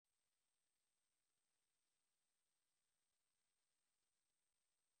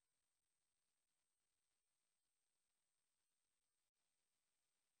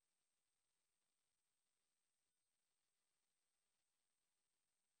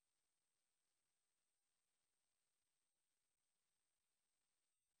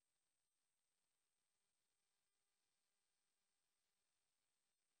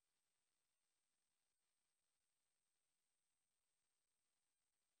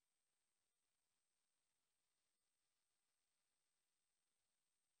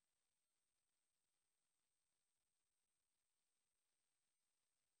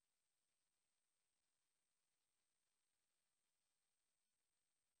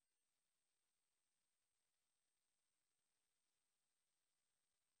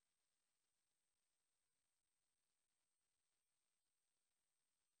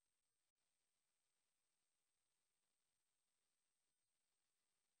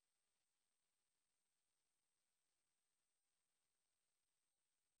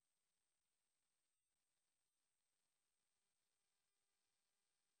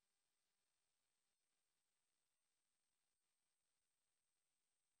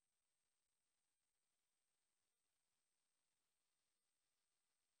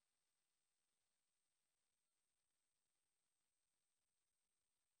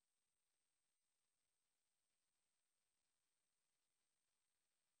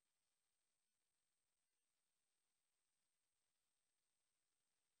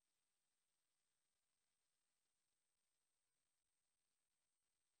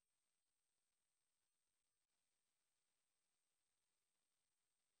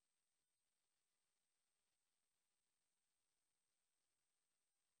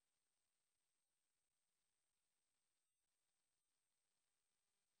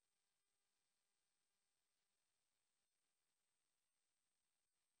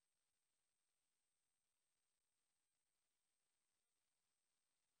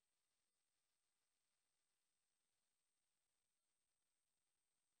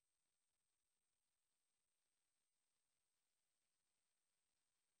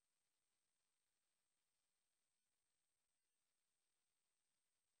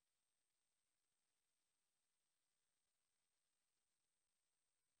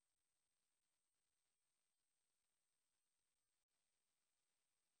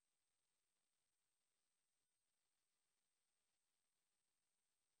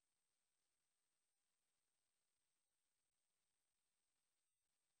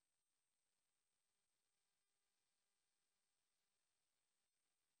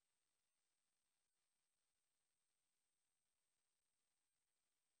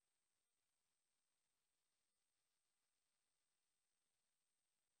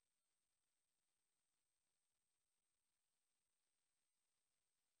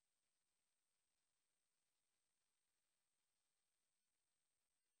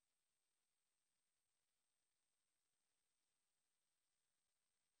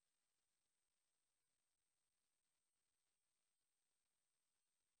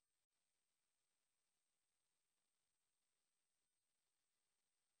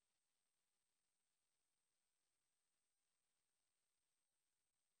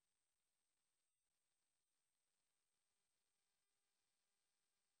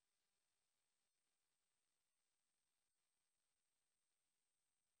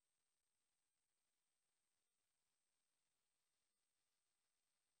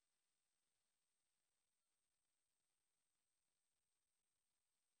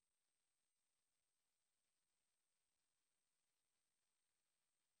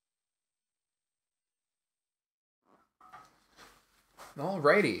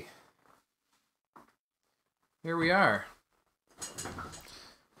Alrighty. Here we are.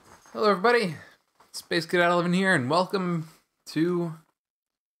 Hello everybody, SpaceCadet 11 here, and welcome to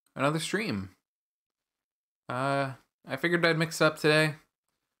another stream. I figured I'd mix it up today.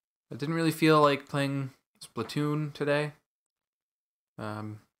 I didn't really feel like playing Splatoon today.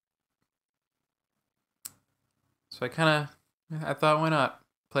 So I thought, why not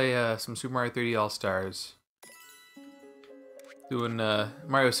play some Super Mario 3D All-Stars. Doing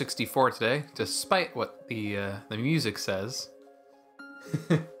Mario 64 today, despite what the music says.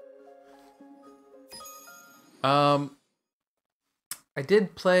 I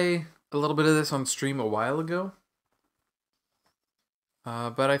did play a little bit of this on stream a while ago,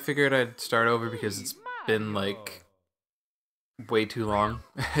 but I figured I'd start over because it's been like way too long.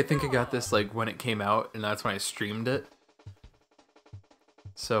 I think I got this like when it came out, and that's when I streamed it.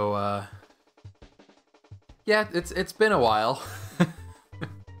 So yeah, it's been a while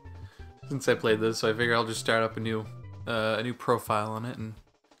since I played this, so I figure I'll just start up a new profile on it and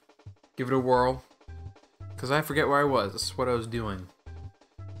give it a whirl. Cause I forget where I was, what I was doing.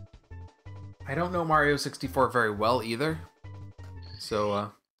 I don't know Mario 64 very well either,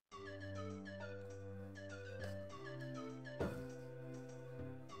 so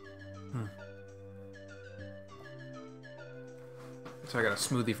So I got a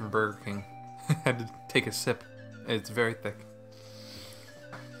smoothie from Burger King. I had to take a sip. It's very thick.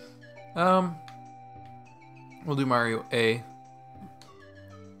 We'll do Mario A.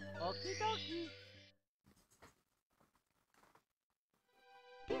 Okie dokie.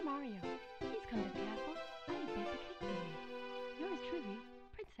 Dear Mario, please come to the castle. I have baked a cake for you. Yours truly,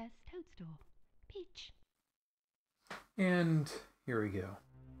 Princess Toadstool. Peach. And here we go.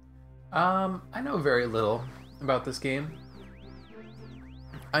 I know very little about this game.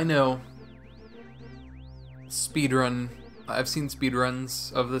 I know speedrun. I've seen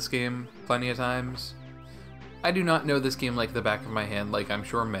speedruns of this game plenty of times. I do not know this game like the back of my hand, like I'm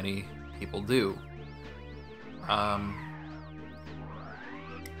sure many people do. I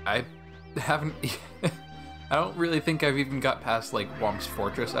haven't. I don't really think I've even got past like Womp's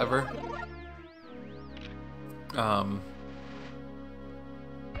Fortress ever.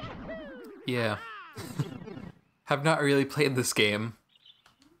 Yeah. Have not really played this game.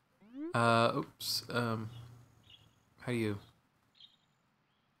 Oops, how do you...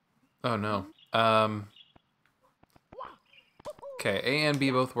 Oh no. Okay, A and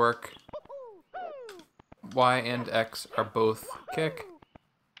B both work. Y and X are both kick.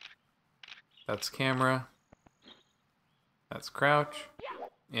 That's camera. That's crouch.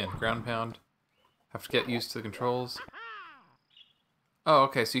 And ground pound. Have to get used to the controls. Oh,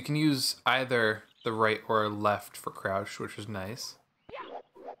 okay, so you can use either the right or left for crouch, which is nice.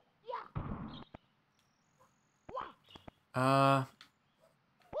 No,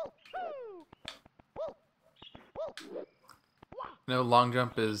 long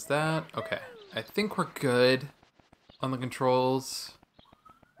jump is that. Okay, I think we're good on the controls.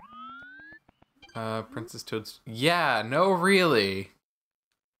 Princess Toad's... Yeah, no, really.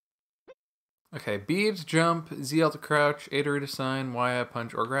 Okay, B to jump, ZL to crouch, A to read a sign, Y to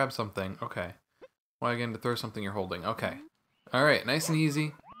punch, or grab something. Okay. Y again to throw something you're holding. Okay. Alright, nice and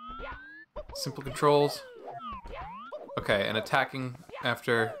easy. Simple controls. Okay, and attacking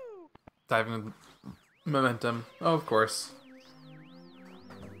after diving with momentum. Oh, of course.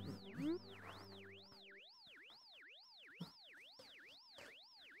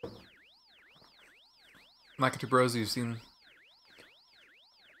 Nakatu Bros, you've seen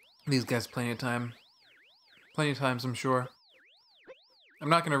these guys plenty of times, I'm sure. I'm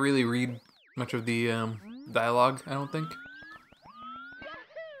not going to really read much of the dialogue, I don't think.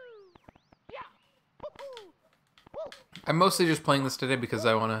 I'm mostly just playing this today because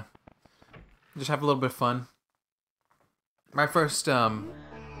I want to just have a little bit of fun. My first, welcome,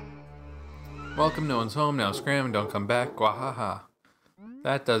 no one's home, now scram, and don't come back, wahaha.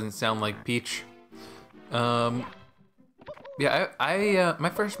 That doesn't sound like Peach. Yeah, my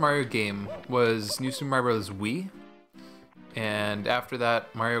first Mario game was New Super Mario Bros. Wii. And after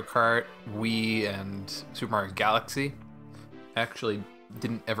that, Mario Kart, Wii, and Super Mario Galaxy. I actually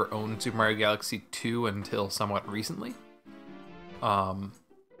didn't ever own Super Mario Galaxy 2 until somewhat recently. So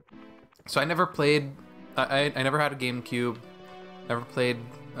I never played, I never had a GameCube, never played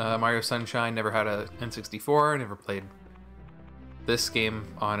Mario Sunshine, never had a N64, never played this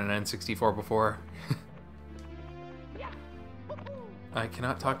game on an N64 before. I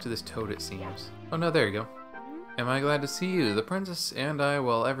cannot talk to this toad, it seems. Oh no, there you go. Am I glad to see you? The princess and I,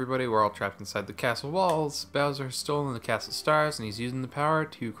 well, everybody, we're all trapped inside the castle walls. Bowser has stolen the castle stars, and he's using the power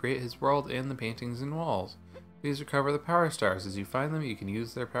to create his world and the paintings and walls. Please recover the power stars. As you find them, you can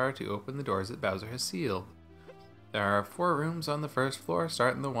use their power to open the doors that Bowser has sealed. There are 4 rooms on the first floor,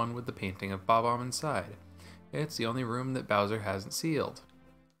 starting the one with the painting of Bob-omb inside. It's the only room that Bowser hasn't sealed.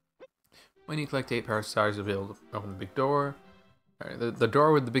 When you collect 8 power stars, you'll be able to open the big door. The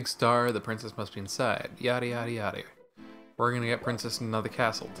door with the big star, the princess must be inside. Yada yada yada. We're gonna get Princess in another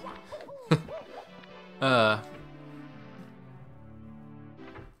castle.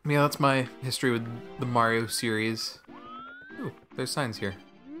 Yeah, that's my history with the Mario series. Ooh, there's signs here.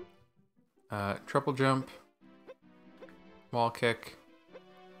 Triple jump, wall kick,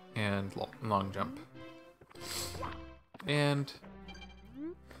 and long jump. And...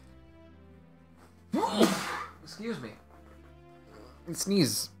 excuse me.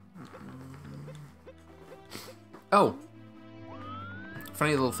 Sneeze. Oh!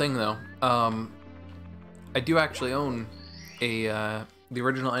 Funny little thing though. I do actually own a the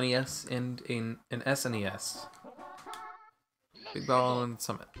original NES and an SNES. Big Ball and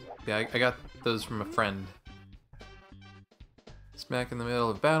Summit. Yeah, I got those from a friend. Smack in the middle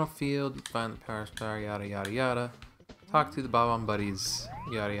of the battlefield, you find the power star, yada yada yada. Talk to the Bob-omb buddies,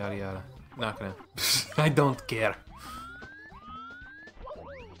 yada yada yada. Not gonna. I don't care.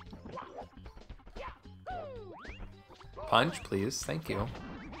 Punch, please. Thank you.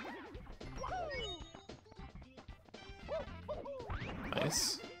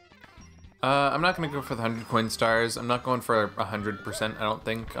 Nice. I'm not gonna go for the 100 coin stars. I'm not going for 100%, I don't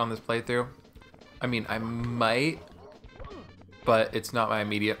think, on this playthrough. I mean, I might, but it's not my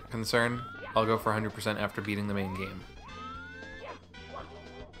immediate concern. I'll go for 100% after beating the main game.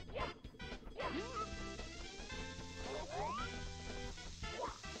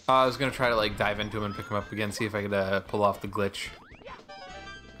 I was gonna try to like dive into him and pick him up again, see if I could pull off the glitch.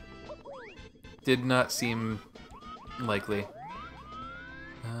 Did not seem likely.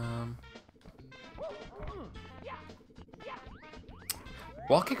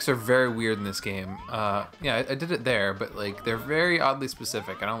 Wall kicks are very weird in this game. Yeah, I did it there, but like they're very oddly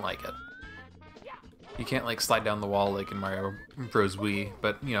specific. I don't like it. You can't like slide down the wall like in Mario Bros. Wii,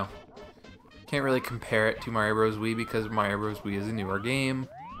 but you know, can't really compare it to Mario Bros. Wii because Mario Bros. Wii is a newer game.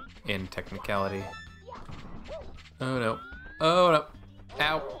 In technicality. Oh no. Oh no.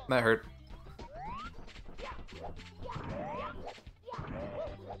 Ow. That hurt.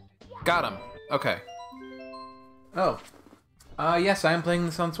 Got him. Okay. Oh. Yes, I am playing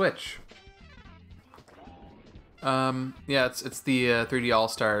this on Switch. Yeah, it's the 3D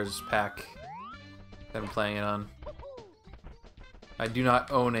All-Stars pack that I'm playing it on. I do not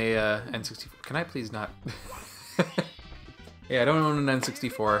own a N64. Can I please not? Yeah, I don't own an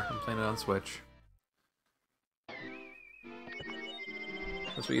N64. I'm playing it on Switch.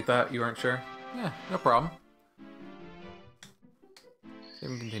 That's what you thought? You weren't sure? Yeah, no problem.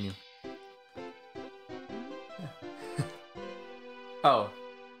 Save and continue. Yeah. Oh.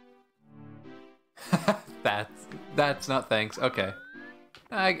 That's not thanks. Okay.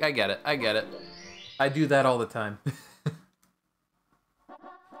 I get it. I get it. I do that all the time.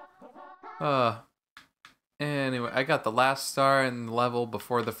 Anyway, I got the last star in the level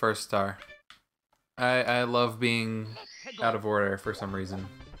before the first star. I love being out of order for some reason.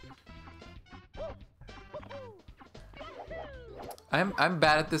 I'm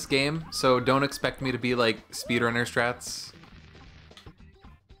bad at this game, so don't expect me to be like speedrunner strats.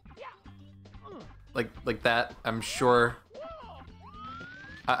 Like that, I'm sure.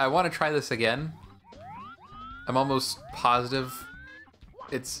 I want to try this again. I'm almost positive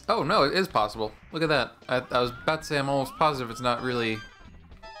it's... Oh, no, it is possible. Look at that. I was about to say I'm almost positive it's not really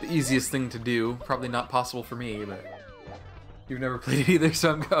the easiest thing to do. Probably not possible for me, but... You've never played it either,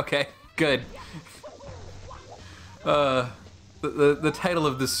 so I'm... Okay, good. The title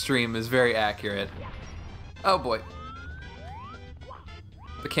of this stream is very accurate. Oh, boy.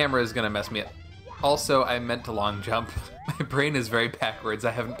 The camera is gonna mess me up. Also, I meant to long jump. My brain is very backwards.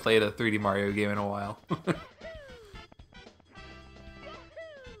 I haven't played a 3D Mario game in a while.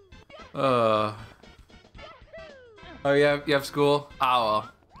 Oh, yeah, you have school? Oh,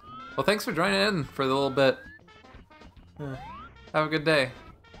 well. Well, thanks for joining in for the little bit. Have a good day.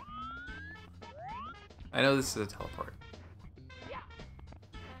 I know this is a teleport.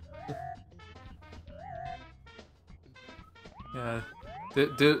 Yeah,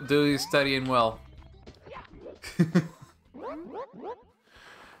 do your studying well.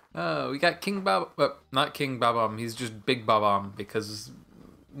 Oh, we got King Bob, not King Bob-omb, he's just Big Bob-omb because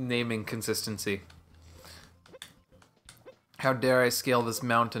naming consistency. How dare I scale this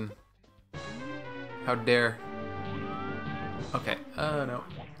mountain? How dare? Okay. Oh no.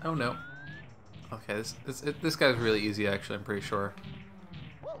 Oh no. Okay, this guy's really easy actually. I'm pretty sure.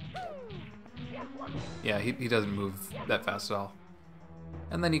 Yeah, he doesn't move that fast at all.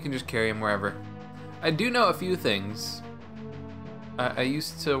 And then you can just carry him wherever. I do know a few things. I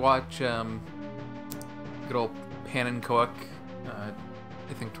used to watch good old Pan and Koak, I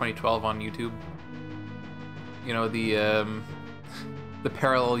think 2012 on YouTube. You know, the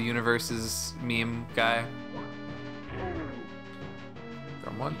parallel universes meme guy.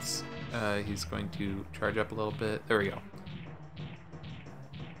 From once. He's going to charge up a little bit. There we go.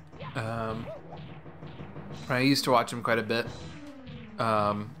 I used to watch him quite a bit.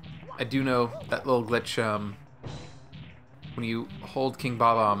 I do know that little glitch, when you hold King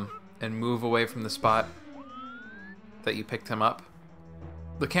Bob-omb and move away from the spot that you picked him up,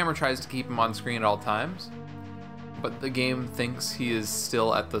 the camera tries to keep him on screen at all times, but the game thinks he is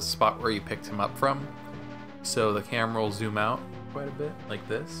still at the spot where you picked him up from, so the camera will zoom out quite a bit, like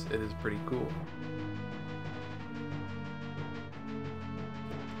this. It is pretty cool.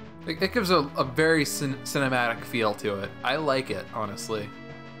 It gives a very cinematic feel to it. I like it, honestly.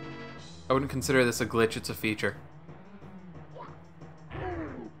 I wouldn't consider this a glitch, it's a feature.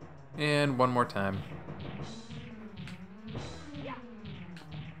 And one more time.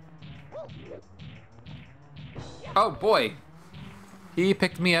 Oh boy! He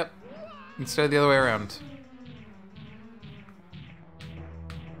picked me up instead of the other way around.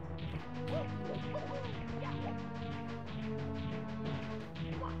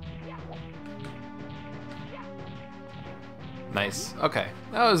 Nice. Okay,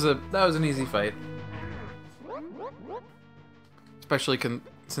 that was an easy fight. Especially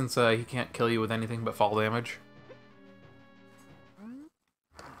since he can't kill you with anything but fall damage.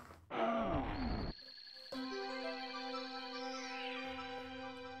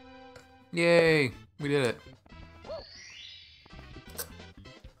 Yay! We did it.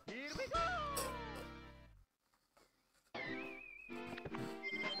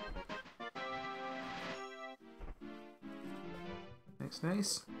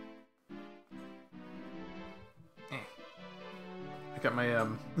 Nice. I got my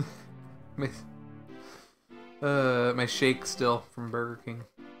my shake still from Burger King.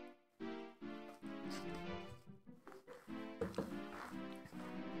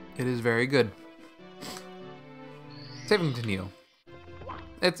 It is very good. Save and continue.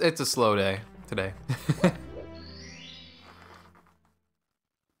 It's a slow day today.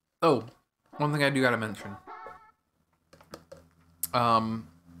 Oh, one thing I do gotta mention.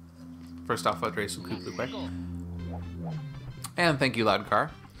 First off, let's race some Koopa quick. And thank you, Loud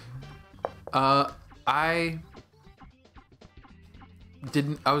Car. I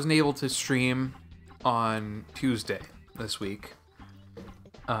wasn't able to stream on Tuesday this week.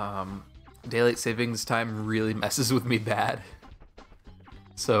 Daylight savings time really messes with me bad.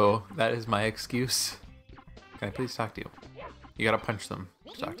 So that is my excuse. Can I please talk to you? You gotta punch them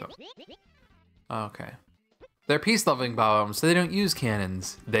to talk to them. Okay. They're peace-loving bombs, so they don't use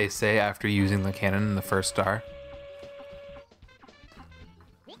cannons, they say after using the cannon in the first star.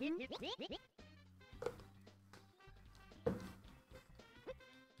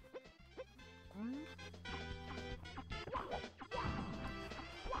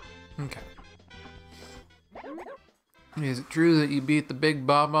 Okay. Is it true that you beat the big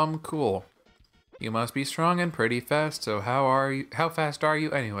bomb? Cool. You must be strong and pretty fast, so how fast are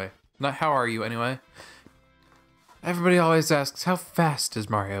you anyway? Not how are you anyway. Everybody always asks, how fast is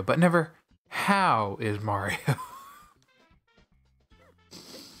Mario? But never, how is Mario?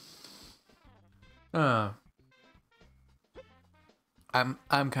 I'm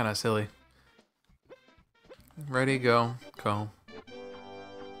kind of silly. Ready, go.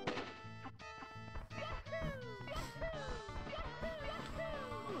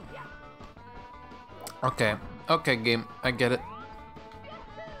 Okay, game, I get it.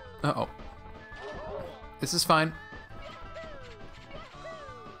 Uh-oh. This is fine.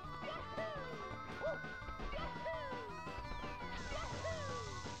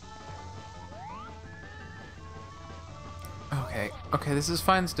 Okay, this is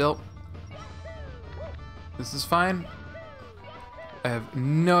fine still. This is fine. I have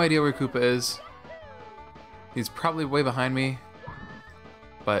no idea where Koopa is. He's probably way behind me.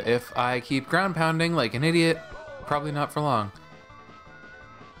 But if I keep ground pounding like an idiot, probably not for long.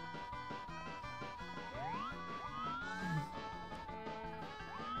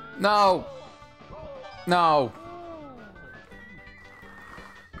 No! No!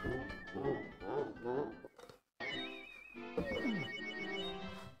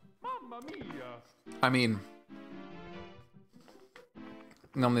 I mean,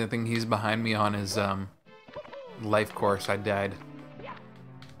 the only thing he's behind me on is life course. I died.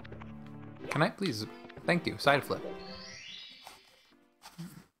 Can I please? Thank you. Side flip.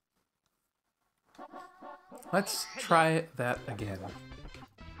 let's try that again.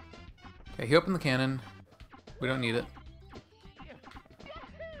 Okay, he opened the cannon. We don't need it.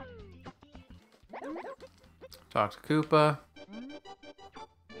 Talk to Koopa.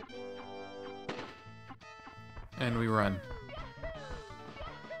 And we run.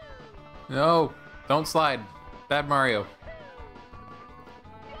 No, don't slide. Bad Mario.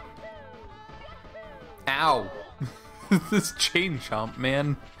 Ow! This chain chomp,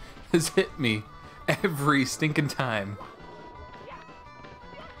 man, has hit me every stinking time.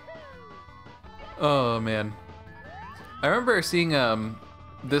 Oh, man. I remember seeing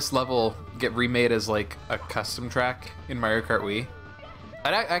this level get remade as like a custom track in Mario Kart Wii.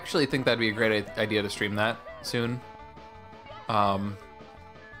 I actually think that'd be a great idea to stream that soon.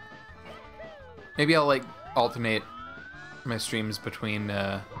 Maybe I'll like alternate my streams between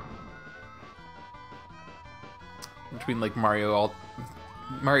like Mario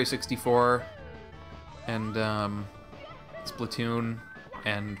 64 and Splatoon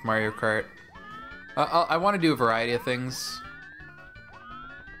and Mario Kart. I want to do a variety of things.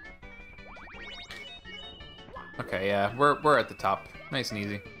 Okay, yeah, we're at the top. Nice and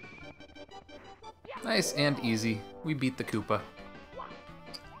easy. Nice and easy. We beat the Koopa.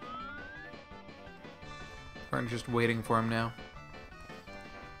 We're just waiting for him now.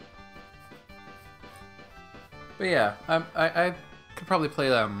 But yeah, I could probably play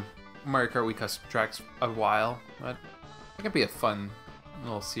Mario Kart Wii custom tracks a while. But it could be a fun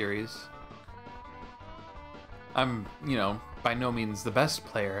little series. I'm, you know, by no means the best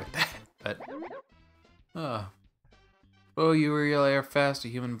player at that, but oh, you really are fast, a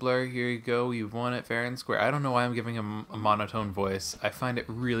human blur. Here you go. You've won it fair and square. I don't know why I'm giving him a monotone voice. I find it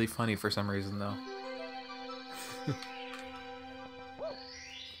really funny for some reason, though.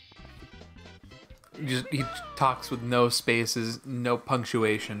 He talks with no spaces, no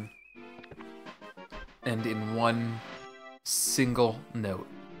punctuation, and in one single note.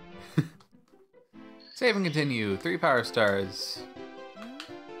 Save and continue. 3 power stars.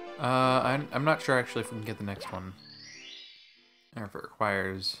 I'm not sure actually if we can get the next one. Or if it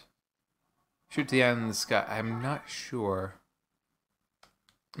requires... Shoot to the end of the sky. I'm not sure.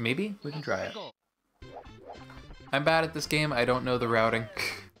 Maybe? We can try it. I'm bad at this game. I don't know the routing.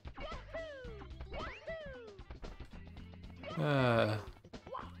 It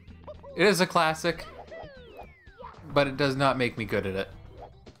is a classic, but it does not make me good at it.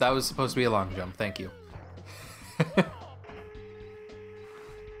 That was supposed to be a long jump. Thank you.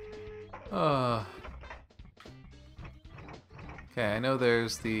 Okay, I know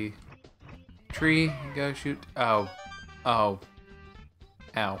there's the tree. You gotta shoot. Oh. Oh.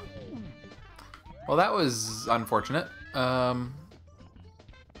 Ow. Well, that was unfortunate.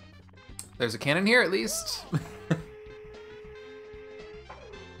 There's a cannon here, at least.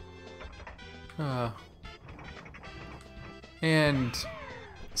 And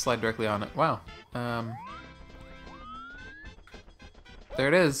slide directly on it. Wow. There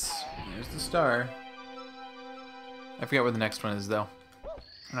it is. There's the star. I forget where the next one is, though.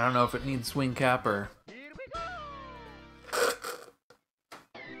 I don't know if it needs swing cap or...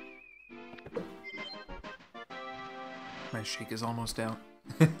 My shake is almost out.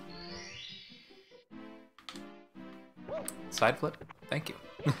 Side flip. Thank you.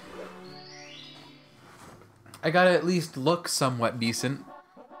 I gotta at least look somewhat decent.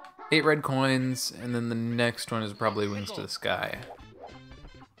 8 red coins, and then the next one is probably Wings to the Sky.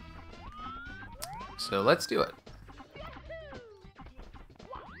 So let's do it.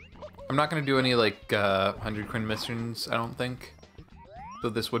 I'm not gonna do any like 100 coin missions, I don't think. Though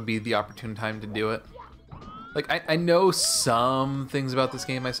this would be the opportune time to do it. Like I know some things about this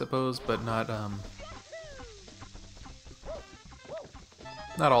game, I suppose, but not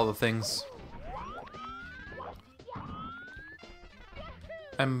all the things.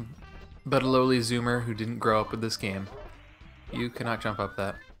 I'm but a lowly zoomer who didn't grow up with this game. You cannot jump up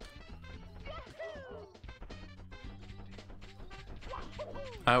that.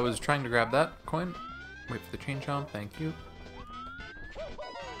 I was trying to grab that coin. Wait for the chain chomp, thank you.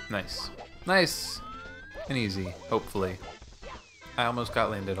 Nice. Nice! And easy, hopefully. I almost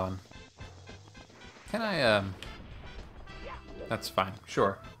got landed on. Can I, That's fine,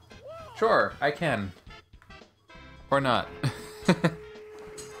 sure. Sure, I can. Or not.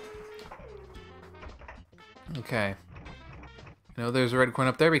 Okay. I know there's a red coin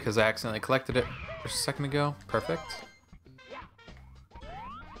up there because I accidentally collected it just a second ago. Perfect.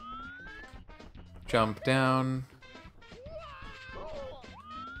 Jump down.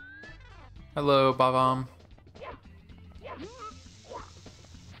 Hello, Bob-omb.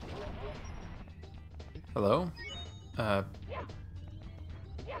 Hello?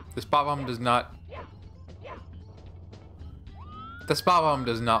 This Bob-omb does not This Bob-omb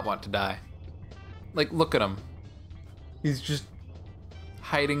does not want to die. Like, look at him. He's just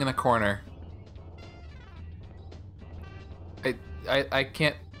hiding in a corner. I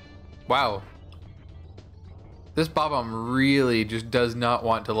can't... Wow. This Bob-omb really just does not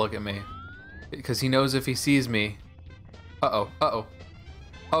want to look at me. Because he knows if he sees me... Uh-oh, uh-oh.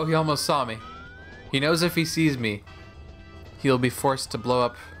 Oh, he almost saw me. He knows if he sees me, he'll be forced to blow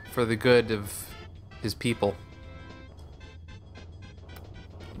up for the good of his people.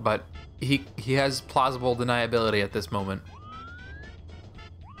 But he has plausible deniability at this moment.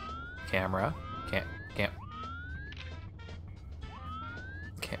 Camera.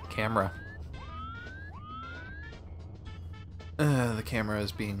 Camera. The camera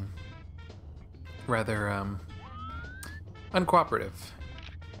is being rather uncooperative.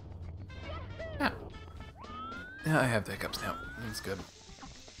 Yeah. I have the hiccups now. That's good.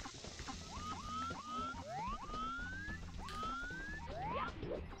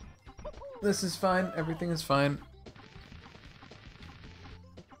 This is fine. Everything is fine.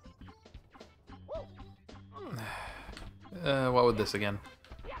 What would this again?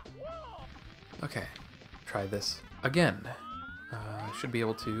 Okay. Try this again. Should be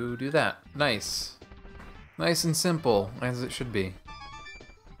able to do that. Nice. Nice and simple, as it should be.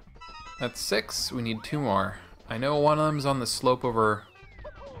 That's 6. We need 2 more. I know one of them's on the slope over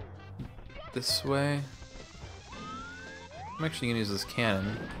this way. I'm actually gonna use this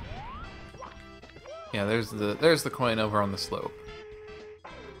cannon. Yeah, there's the coin over on the slope.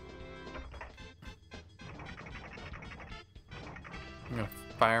 I'm gonna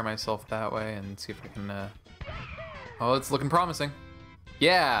fire myself that way and see if I can. Oh, it's looking promising.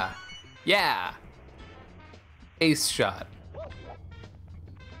 Yeah, yeah. Ace shot.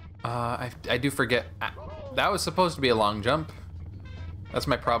 I do forget. That was supposed to be a long jump. That's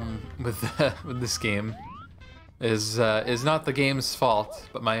my problem with with this game. Is not the game's fault,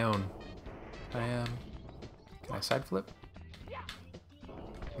 but my own. Can I side flip?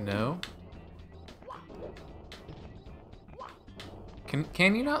 No.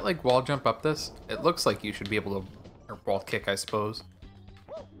 Can you not like wall jump up this? It looks like you should be able to, or wall kick, I suppose.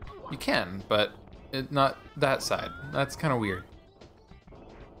 You can, but not that side. That's kind of weird.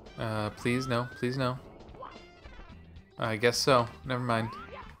 Please no, please no. I guess so. Never mind.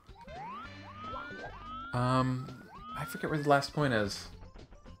 I forget where the last point is.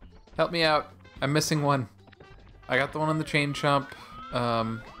 Help me out. I'm missing one. I got the one on the chain chomp.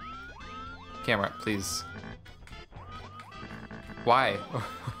 Camera, please. Why?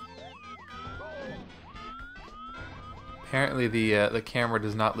 Apparently the camera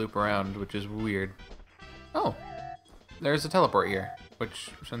does not loop around, which is weird. Oh, there's a teleport here, which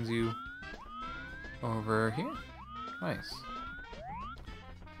sends you over here. Nice.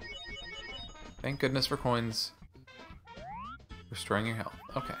 Thank goodness for coins. Restoring your health.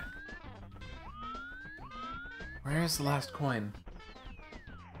 Okay. Where is the last coin?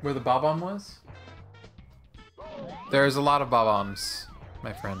 Where the Bob-omb was? There's a lot of Bob-ombs,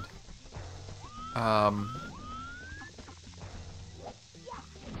 my friend.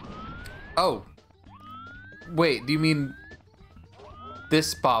 Oh. Wait, do you mean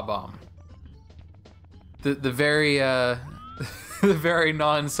this Bob-omb? The very the very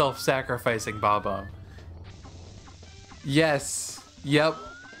non-self-sacrificing Bob-omb. Yes. Yep.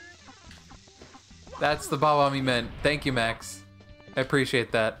 That's the Bob-omb he meant. Thank you, Max. I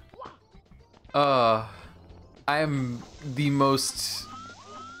appreciate that. I am the most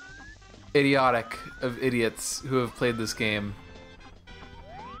idiotic of idiots who have played this game.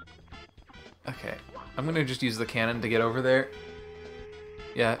 Okay, I'm gonna just use the cannon to get over there.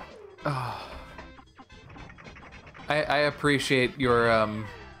 Yeah. Oh. I appreciate your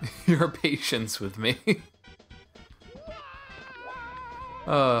your patience with me.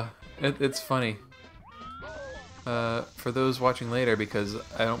 It's funny. For those watching later, because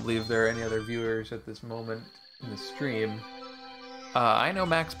I don't believe there are any other viewers at this moment in the stream. I know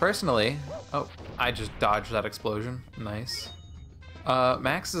Max personally. Oh, I just dodged that explosion. Nice.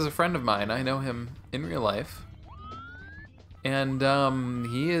 Max is a friend of mine. I know him in real life. And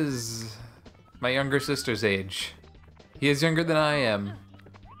he is my younger sister's age. He is younger than I am.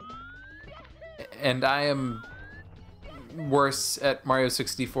 And I am worse at Mario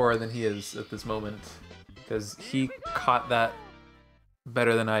 64 than he is at this moment. Because he caught that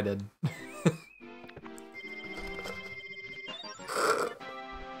better than I did.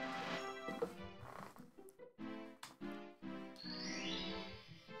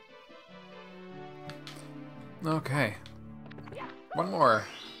 Okay. One more.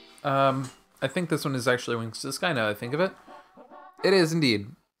 I think this one is actually Wings to the Sky now I think of it. It is indeed.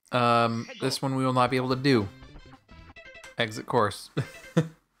 This one we will not be able to do. Exit course.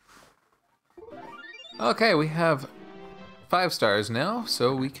 Okay, we have 5 stars now,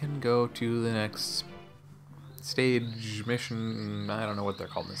 so we can go to the next stage, mission, I don't know what they're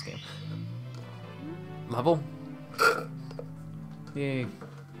called in this game. Level? Yay.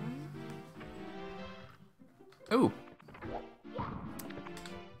 Ooh.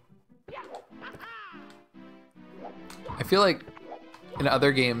 I feel like in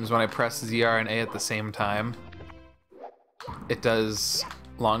other games when I press ZR and A at the same time, it does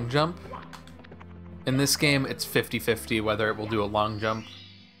long jump. In this game, it's 50-50 whether it will do a long jump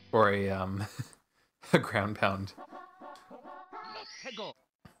or a a ground pound.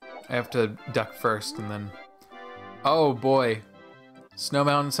 I have to duck first and then... Oh boy. Snow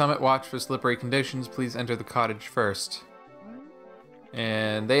Mountain Summit, watch for slippery conditions. Please enter the cottage first.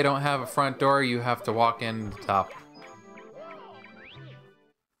 And they don't have a front door, you have to walk in the top.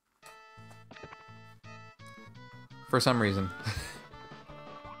 For some reason.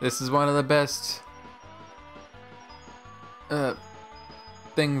 This is one of the best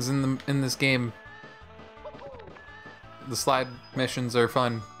things in this game. The slide missions are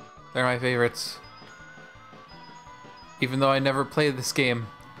fun. They're my favorites. Even though I never played this game,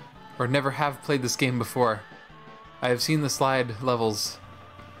 or never have played this game before, I have seen the slide levels.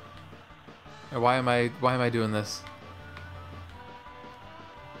 Why am I doing this?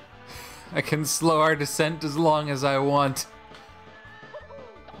 I can slow our descent as long as I want.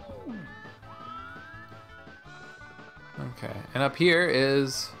 Okay, and up here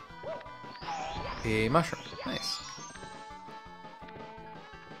is a mushroom. Nice.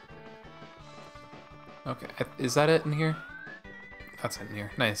 Okay, is that it in here? That's it in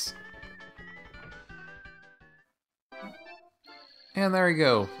here. Nice. And there we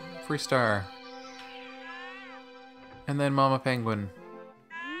go. Free star. And then Mama Penguin.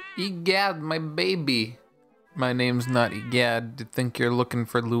 Egad, my baby. My name's not Egad. I think you're looking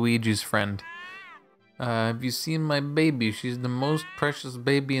for Luigi's friend. Have you seen my baby? She's the most precious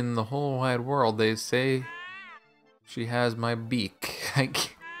baby in the whole wide world. They say she has my beak.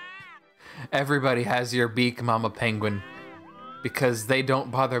 Everybody has your beak, Mama Penguin. Because they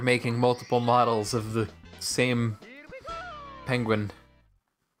don't bother making multiple models of the same penguin.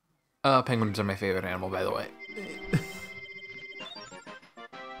 Penguins are my favorite animal, by the way.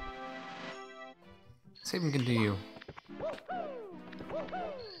 Save and continue.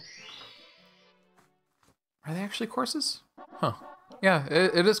 Are they actually courses? Huh. Yeah,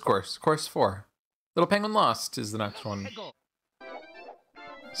 it is course. Course 4. Little Penguin Lost is the next one.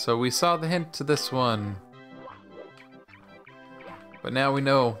 So we saw the hint to this one. But now we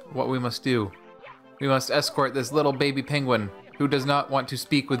know what we must do. We must escort this little baby penguin who does not want to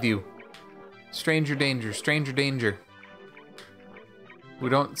speak with you. Stranger danger, stranger danger. We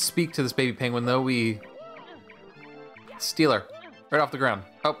don't speak to this baby penguin though, we steal her right off the ground.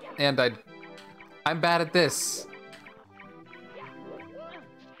 Oh, and I'm bad at this.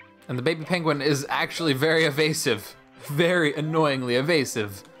 And the baby penguin is actually very evasive. Very annoyingly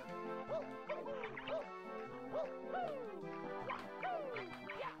evasive.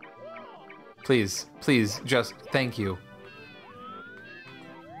 Please, please, just thank you.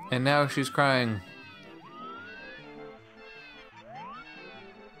 And now she's crying.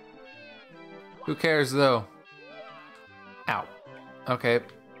 Who cares though? Ow. Okay,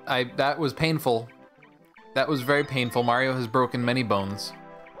 that was painful. That was very painful. Mario has broken many bones.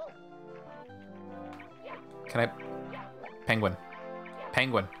 Can I... Penguin.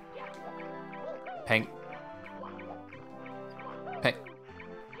 Penguin. Peng...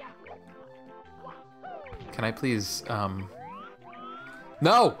 Can I please,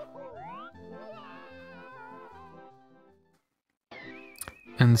 No!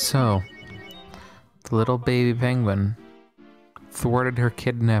 And so, the little baby penguin thwarted her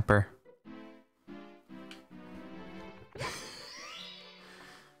kidnapper.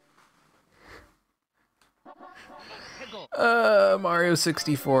 Mario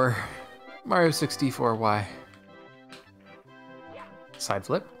 64. Mario 64, why? Side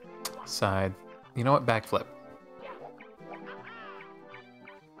flip? Side... You know what? Backflip.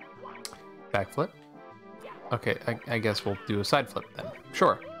 Backflip? Okay, I guess we'll do a side flip then.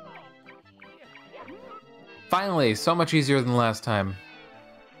 Sure. Finally, so much easier than last time.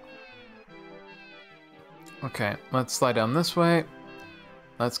 Okay, let's slide down this way.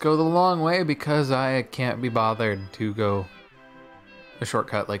 Let's go the long way because I can't be bothered to go a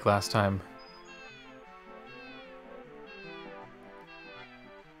shortcut like last time.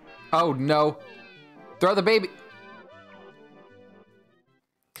 Oh no! Throw the baby!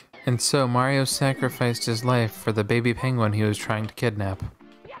 And so Mario sacrificed his life for the baby penguin he was trying to kidnap.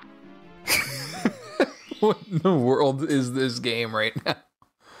 What in the world is this game right now?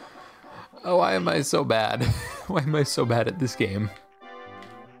 Oh, why am I so bad? Why am I so bad at this game?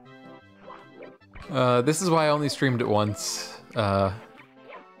 This is why I only streamed it once,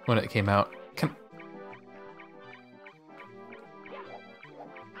 when it came out.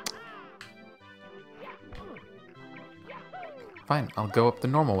 Fine, I'll go up the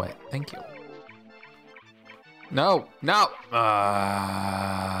normal way. Thank you. No, no!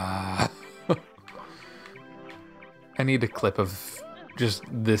 I need a clip of just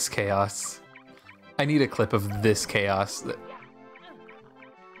this chaos. I need a clip of this chaos.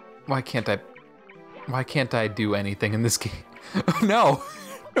 Why can't I do anything in this game? No!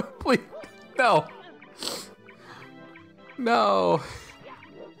 No, please, no! No!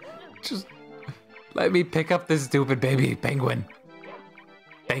 Just let me pick up this stupid baby penguin.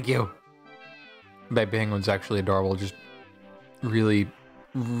 Thank you. Baby penguin's actually adorable, just really,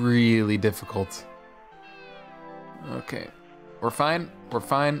 really difficult. Okay. We're fine. We're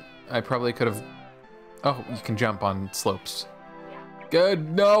fine. I probably could have... Oh, you can jump on slopes. Good.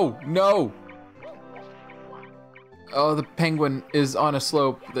 No! No! Oh, the penguin is on a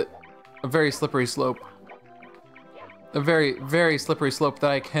slope that... A very slippery slope. A very, very slippery slope that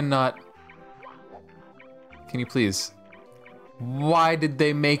I cannot... Can you please? Why did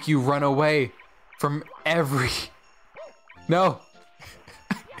they make you run away from every... No!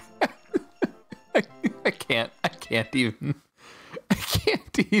 I can't even. I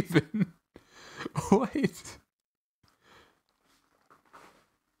can't even. Wait.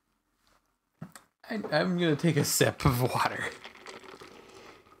 I'm gonna take a sip of water.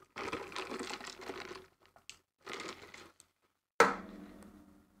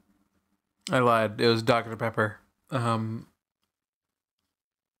 I lied. It was Dr. Pepper. I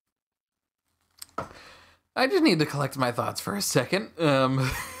just need to collect my thoughts for a second.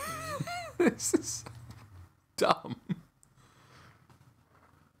 This is dumb.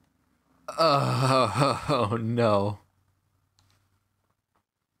 Oh no.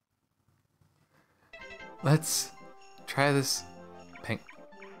 Let's try this pink.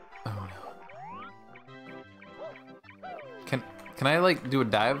 Oh no. Can I like do a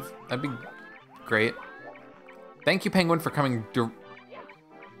dive? That'd be great. Thank you, penguin, for coming.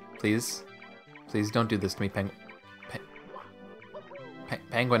 Please, please don't do this to me, penguin.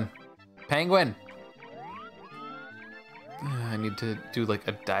 Penguin. I need to do like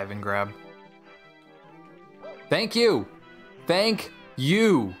a dive and grab. Thank you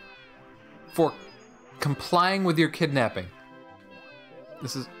for complying with your kidnapping.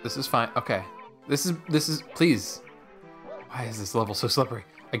 This is fine. Okay. This is please. Why is this level so slippery?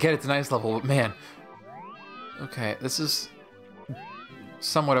 I get it's a nice level, but man. Okay, this is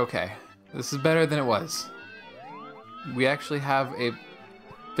somewhat okay. This is better than it was. We actually have a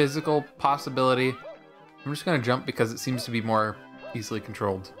physical possibility. I'm just gonna jump because it seems to be more easily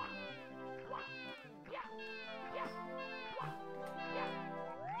controlled.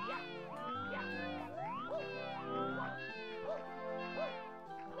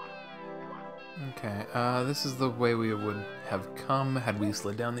 Okay, this is the way we would have come had we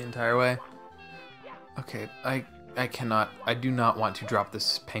slid down the entire way. Okay, I do not want to drop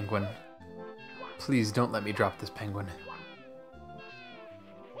this penguin. Please don't let me drop this penguin.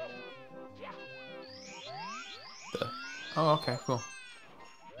 Oh, okay, cool.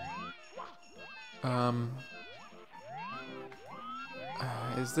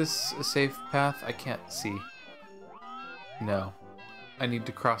 Is this a safe path? I can't see. No. I need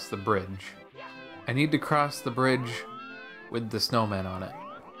to cross the bridge. I need to cross the bridge with the snowman on it.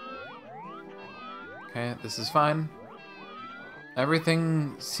 Okay, this is fine.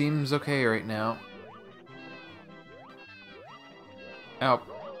 Everything seems okay right now. Ow.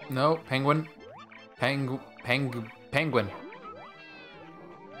 No, penguin. Penguin.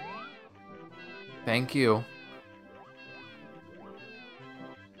 Thank you.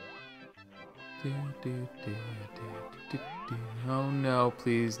 Oh no,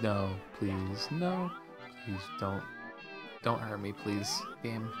 please, no. Please, no. Please don't hurt me, please.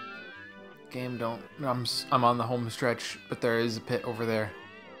 Game, don't. I'm on the home stretch, but there is a pit over there.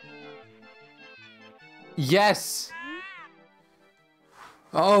 Yes!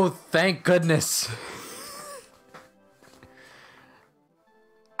 Oh, thank goodness.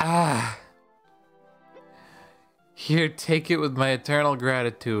 Ah. Here, take it with my eternal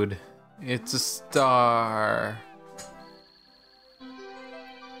gratitude. It's a star.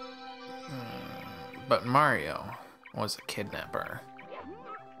 But Mario was a kidnapper.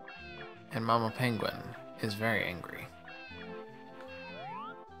 And Mama Penguin is very angry.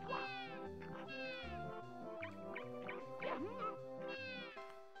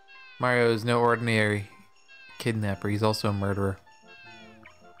 Mario is no ordinary kidnapper. He's also a murderer.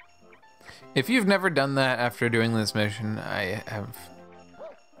 If you've never done that after doing this mission, I have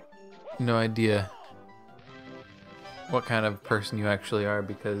no idea what kind of person you actually are,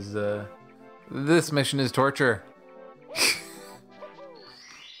 because this mission is torture.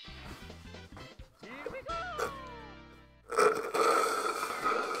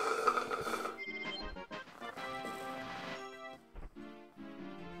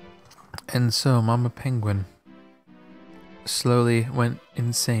 And so Mama Penguin slowly went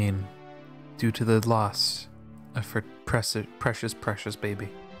insane due to the loss of her precious baby.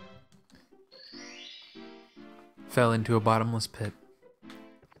 Fell into a bottomless pit.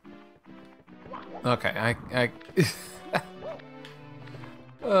 Okay,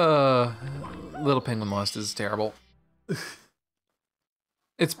 Little Penguin Lost is terrible.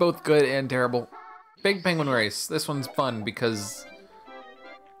 It's both good and terrible. Big Penguin Race. This one's fun because...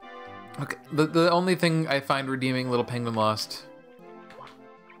 Okay, the only thing I find redeeming Little Penguin Lost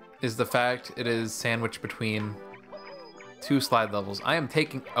is the fact it is sandwiched between 2 slide levels. I am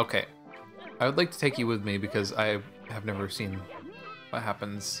taking... Okay. I would like to take you with me because I have never seen what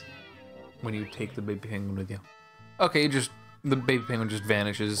happens when you take the baby penguin with you. Okay, the baby penguin just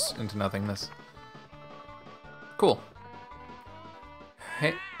vanishes into nothingness. Cool.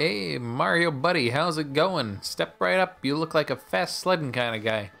 Hey, Mario buddy, how's it going? Step right up. You look like a fast sledding kind of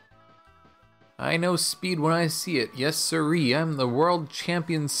guy. I know speed when I see it. Yes, sirree. I'm the world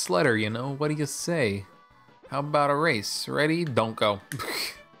champion sledder, you know. What do you say? How about a race? Ready? Don't go.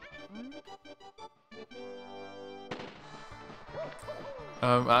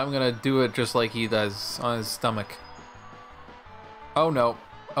 I'm gonna do it just like he does on his stomach. Oh no.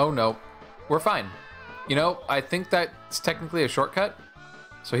 Oh no. We're fine. You know, I think that's technically a shortcut.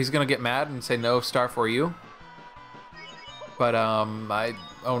 So he's gonna get mad and say no, star for you. But,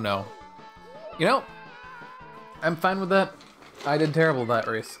 oh no. You know, I'm fine with that. I did terrible that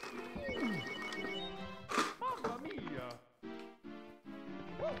race.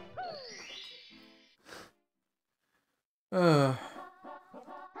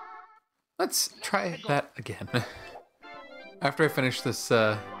 Let's try that again. After I finish this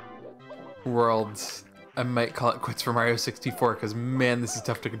world, I might call it quits for Mario 64 because man, this is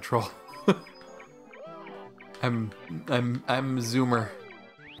tough to control. I'm Zoomer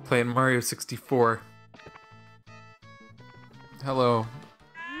playing Mario 64. Hello,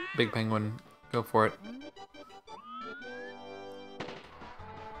 Big Penguin. Go for it.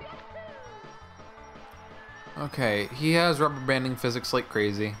 Okay, he has rubber banding physics like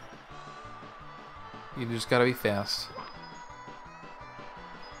crazy. You just gotta be fast.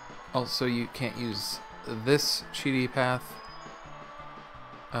 Also, you can't use this cheaty path.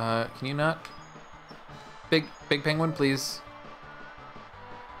 Can you not? Big Penguin, please.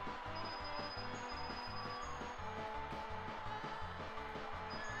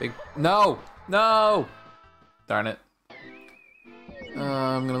 No! No! Darn it.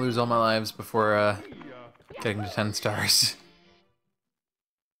 I'm gonna lose all my lives before getting to 10 stars.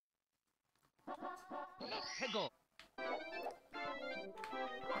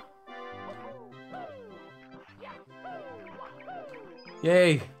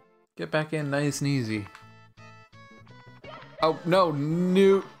 Yay! Get back in nice and easy. Oh, no,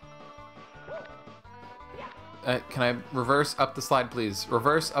 new. Can I reverse up the slide, please?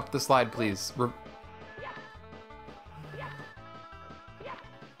 Reverse up the slide, please.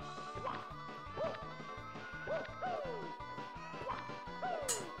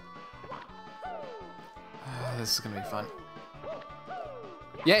 This is gonna be fun.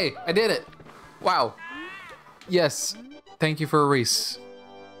 Yay, I did it! Wow. Yes, thank you for a race.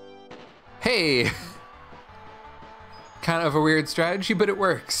 Hey! Kind of a weird strategy, but it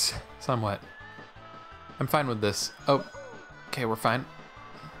works. Somewhat. I'm fine with this. Oh, okay, we're fine.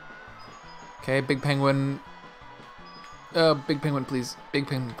 Okay, Big Penguin. Oh, Big Penguin, please. Big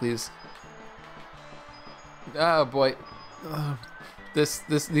Penguin, please. Oh boy.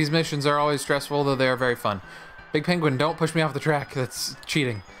 These missions are always stressful, though they are very fun. Big Penguin, don't push me off the track. That's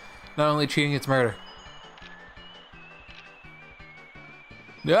cheating. Not only cheating, it's murder.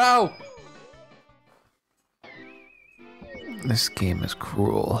 No! This game is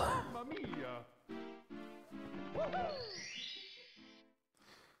cruel.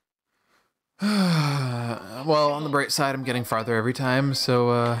 Well, on the bright side, I'm getting farther every time,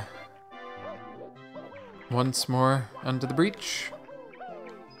 so, once more under the breach.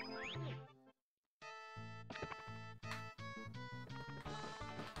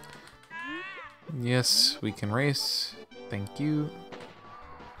 Yes, we can race. Thank you.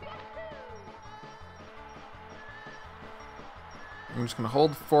 I'm just gonna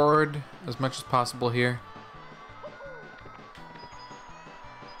hold forward as much as possible here.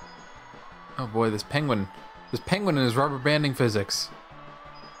 Oh boy, this penguin and his rubber banding physics.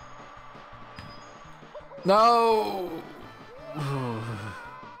 No!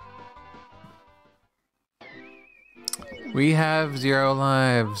 We have 0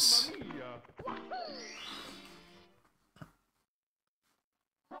 lives.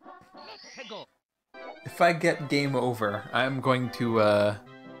 If I get game over, I'm going to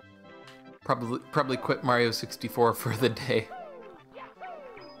probably quit Mario 64 for the day.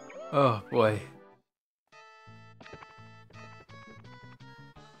 Oh boy.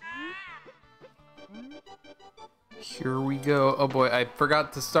 Here we go. Oh boy, I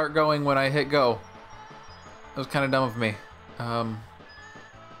forgot to start going when I hit go. That was kind of dumb of me.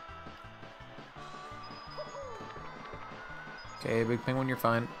 Okay, Big Penguin, you're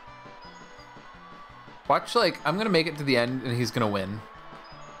fine. Watch, like, I'm gonna make it to the end and he's gonna win.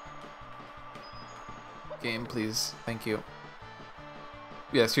 Game, please. Thank you.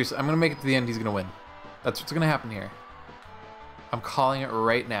 Yeah, seriously, I'm gonna make it to the end, he's gonna win. That's what's gonna happen here. I'm calling it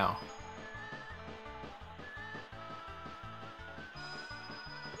right now.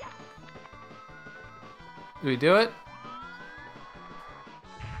 Do we do it?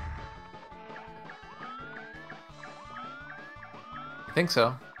 I think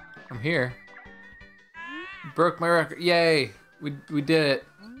so. I'm here. Broke my record. Yay! We did it.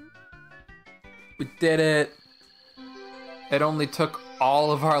 We did it. It only took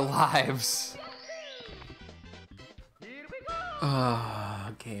all of our lives.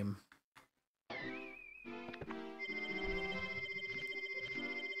 Ah, game.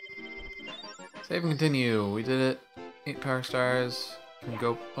 Save and continue. We did it. 8 power stars. Can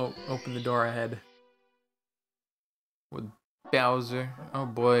go open the door ahead. With Bowser. Oh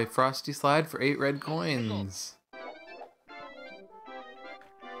boy, Frosty Slide for 8 red coins.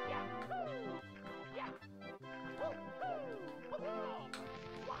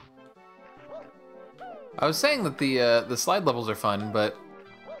 I was saying that the slide levels are fun, but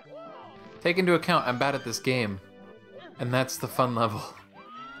take into account I'm bad at this game, and that's the fun level.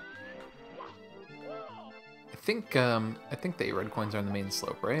 I think the 8 red coins are on the main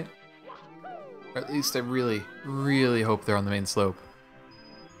slope, right? Or at least I really, really hope they're on the main slope.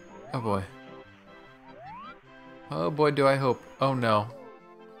 Oh boy. Oh boy, do I hope. Oh no.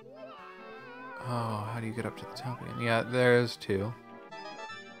 Oh, how do you get up to the top again? Yeah, there's 2.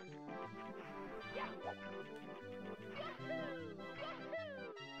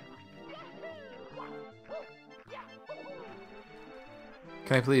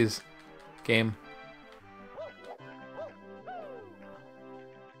 Can I please? Game.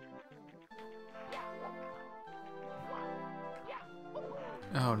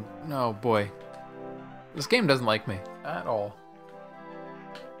 Oh, no, boy. This game doesn't like me at all.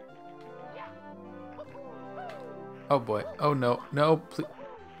 Oh boy. Oh no. No, please.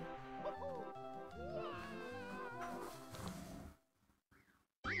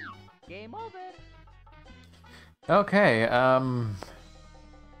 Game over. Okay, I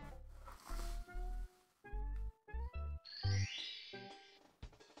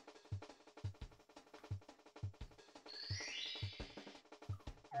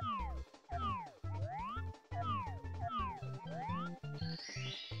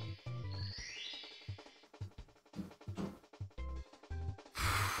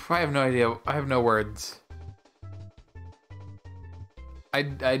have no idea. I have no words. I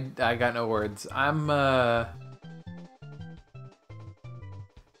got no words. I'm not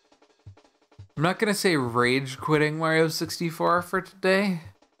gonna say rage quitting Mario 64 for today.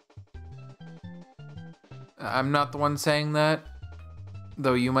 I'm not the one saying that,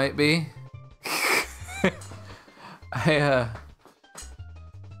 though you might be.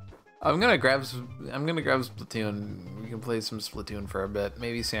 I'm gonna grab Splatoon. We can play some Splatoon for a bit.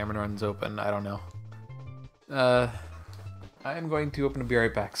 Maybe Salmon runs open. I don't know. I'm going to open a be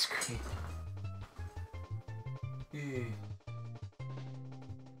right back screen. Yay.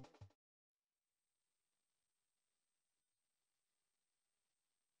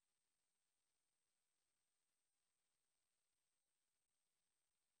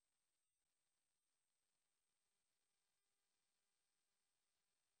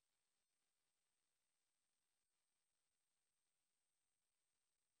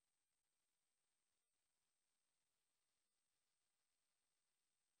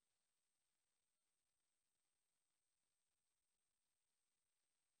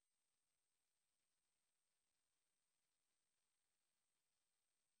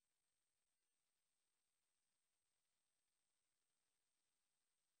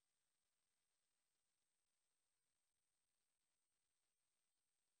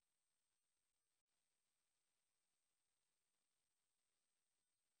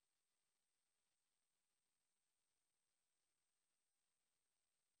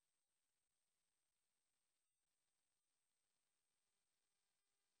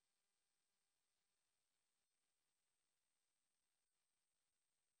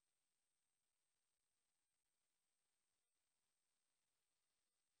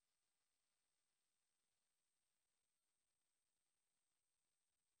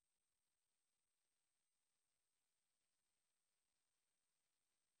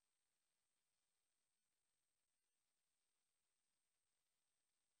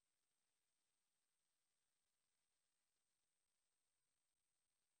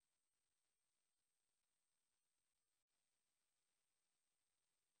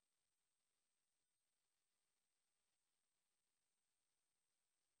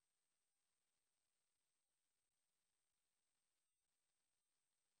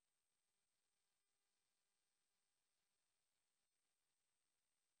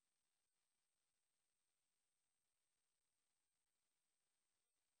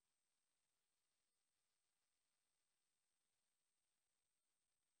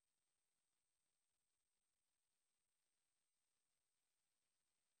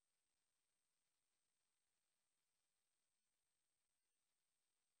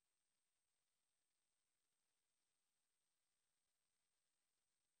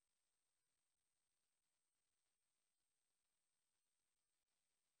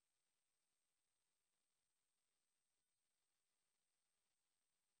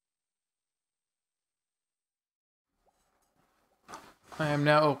 I am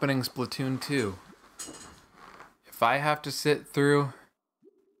now opening Splatoon 2. If I have to sit through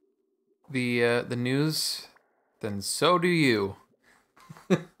the news, then so do you.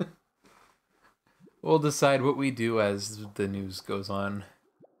 We'll decide what we do as the news goes on.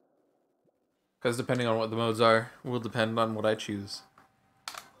 Because depending on what the modes are, will depend on what I choose.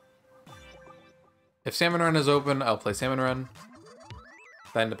 If Salmon Run is open, I'll play Salmon Run.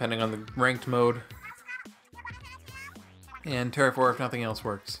 Then depending on the ranked mode. And Terraform if nothing else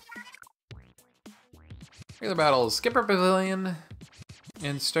works. Regular battles, Skipper Pavilion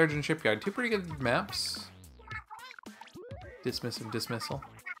and Sturgeon Shipyard. Two pretty good maps. Dismissive Dismissal.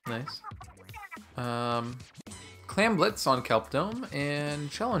 Nice. Clam Blitz on Kelp Dome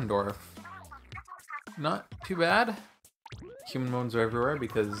and Schellendorf. Not too bad. Human modes are everywhere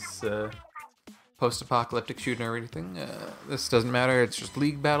because post-apocalyptic shooting or anything. This doesn't matter, it's just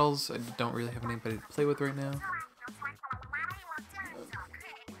league battles. I don't really have anybody to play with right now.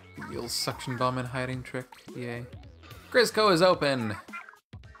 The old suction bomb and hiding trick, yay. Grizz is open!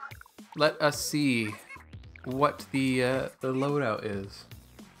 Let us see what the loadout is.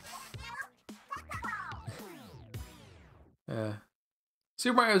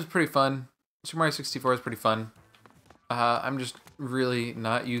 Super Mario is pretty fun. Super Mario 64 is pretty fun. I'm just really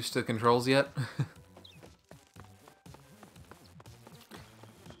not used to the controls yet.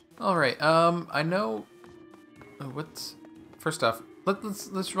 All right. I know. What's first off?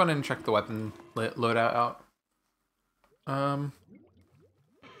 Let's run and check the weapon loadout out.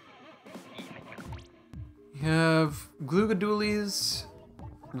 You have Gluga Dualies,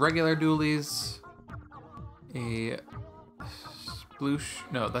 regular Dualies, a Sploosh.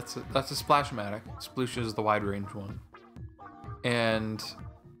 No, that's a Splash-O-Matic. Sploosh is the wide range one. And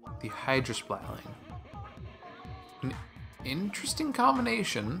the Hydra Splatling. An interesting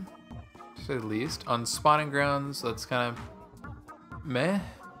combination, to say the least. On spawning grounds, that's kind of meh.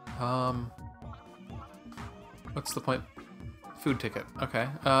 What's the point? Food ticket. Okay.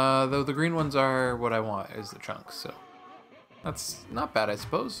 Though the green ones are what I want, is the chunks, so that's not bad, I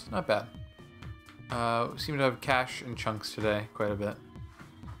suppose. Not bad. We seem to have cash and chunks today, quite a bit.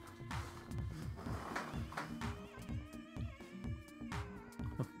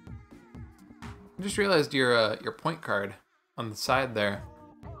 I just realized your point card on the side there.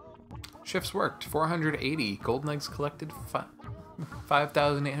 Shifts worked. 480 golden eggs collected.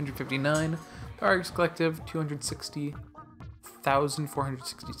 5,859. Targets collected.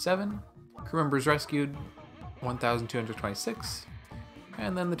 260,467. Crew members rescued. 1,226.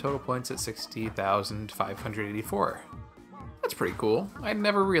 And then the total points at 60,584. That's pretty cool. I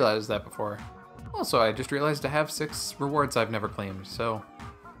never realized that before. Also, I just realized I have 6 rewards I've never claimed, so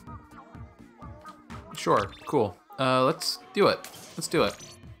sure, cool. Let's do it. Let's do it.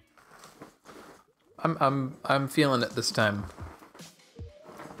 I'm feeling it this time.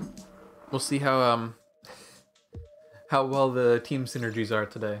 We'll see how well the team synergies are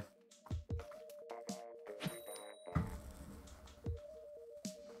today.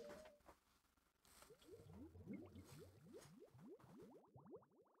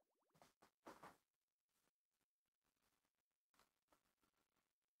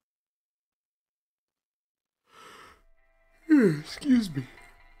 Excuse me.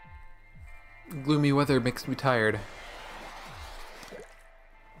 Gloomy weather makes me tired.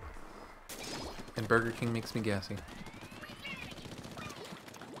 And Burger King makes me gassy.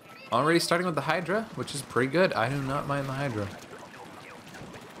 Already starting with the Hydra, which is pretty good. I do not mind the Hydra.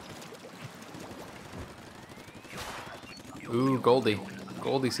 Ooh, Goldie.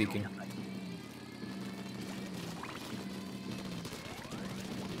 Goldie seeking.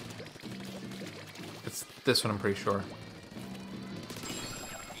 It's this one, I'm pretty sure.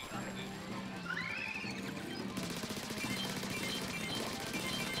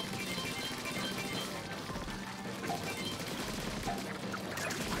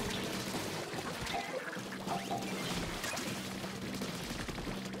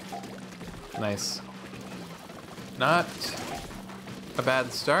 Nice. Not a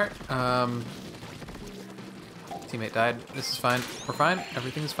bad start. Teammate died. This is fine. We're fine.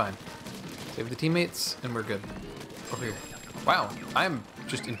 Everything's fine. Save the teammates, and we're good. Over here. Wow, I'm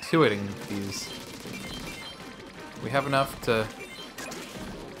just intuiting these. We have enough to...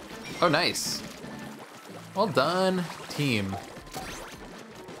 Oh, nice. Well done, team.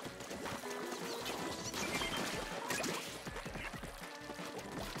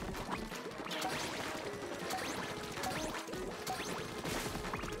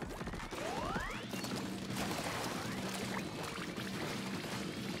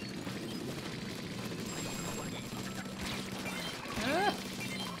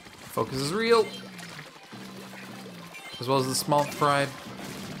 Focus is real. as well as the small fry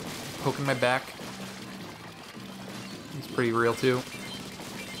poking my back. He's pretty real too.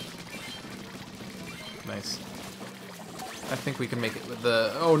 Nice. I think we can make it with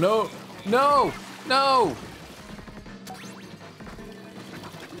the... Oh no! No! No!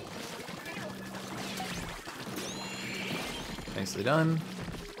 Nicely done.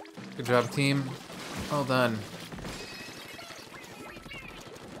 Good job, team. Well done.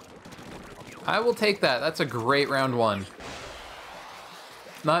 I will take that. That's a great round one.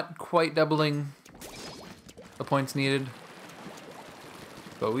 Not quite doubling the points needed,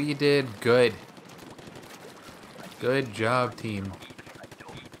 but we did good. Good job, team.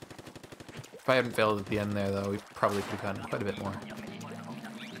 If I hadn't failed at the end there, though, we probably could have gotten quite a bit more.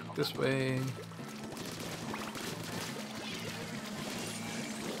 This way.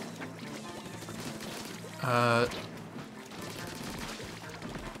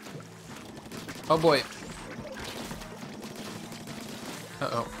 Oh boy.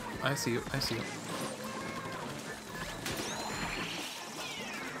 Uh-oh. I see you. I see you.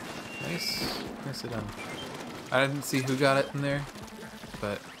 Nice. Nicely done. I didn't see who got it in there,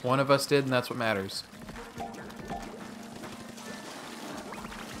 but one of us did, and that's what matters. Can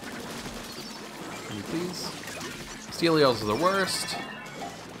you please? Steelios are the worst.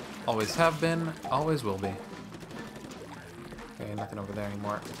 Always have been, always will be. Okay, nothing over there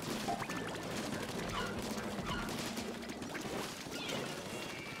anymore.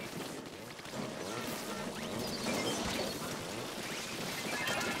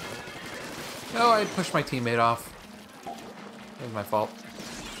 No, I pushed my teammate off. It was my fault.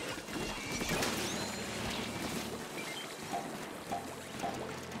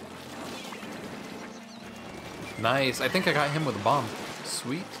 Nice. I think I got him with a bomb.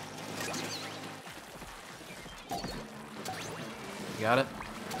 Sweet. Got it.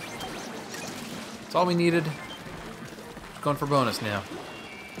 That's all we needed. Just going for bonus now.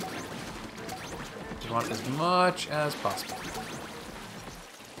 We want as much as possible.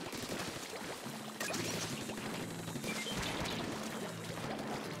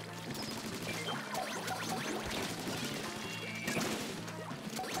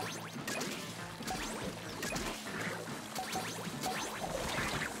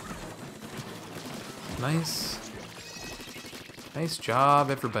 Nice. Nice job,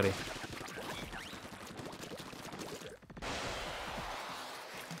 everybody.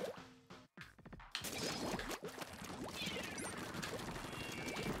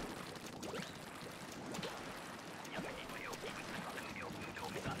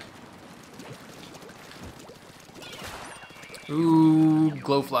 Ooh,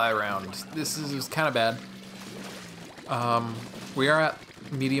 glowfly round. This is kind of bad. We are at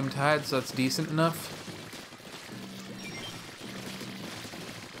medium tide, so that's decent enough.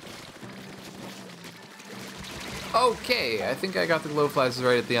 Okay, I think I got the glowflies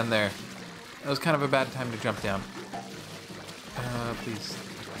right at the end there. That was kind of a bad time to jump down. Please,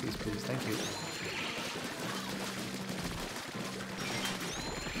 please, please, thank you.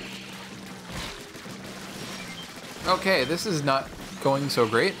 Okay, this is not going so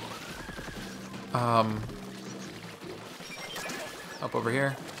great. Up over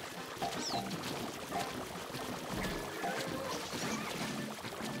here.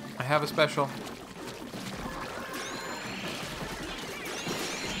 I have a special.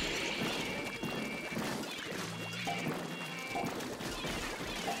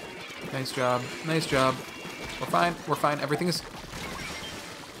 Nice job. Nice job. We're fine. We're fine. Everything is...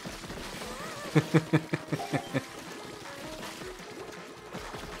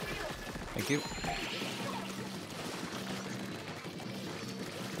 Thank you.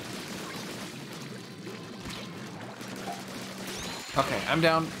 Okay, I'm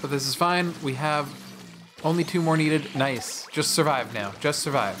down, but this is fine. We have only 2 more needed. Nice. Just survive now. Just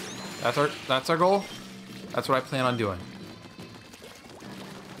survive. That's our goal. That's what I plan on doing.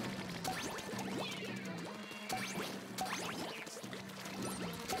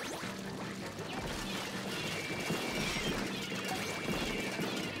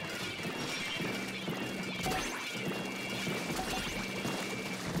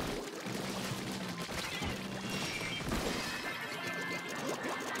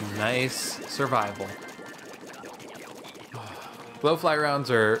 Nice survival. Glowfly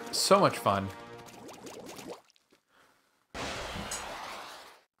rounds are so much fun.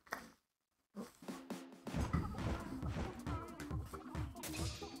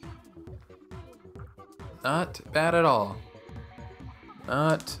 Not bad at all.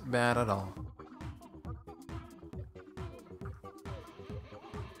 Not bad at all.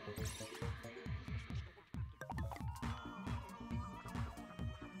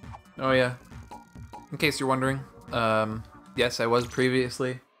 Oh yeah, in case you're wondering, Yes, I was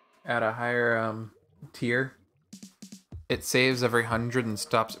previously at a higher tier. It saves every 100 and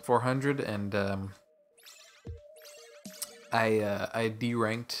stops at 400, and I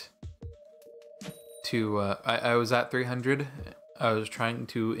deranked to I was at 300. I was trying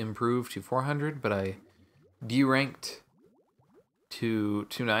to improve to 400, but I deranked to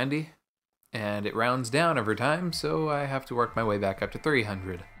 290, and it rounds down every time, so I have to work my way back up to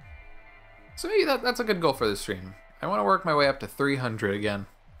 300. So maybe that's a good goal for this stream. I want to work my way up to 300 again.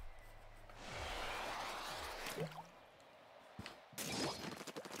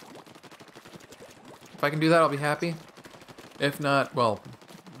 If I can do that, I'll be happy. If not, well,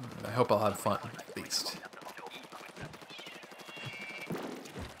 I hope I'll have fun, at least.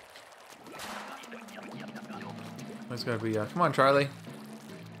 There's gotta be, come on, Charlie.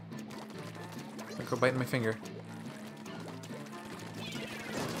 Don't go biting my finger.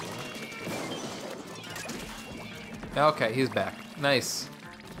 Okay, he's back. Nice.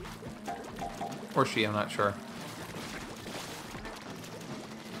 Or she, I'm not sure.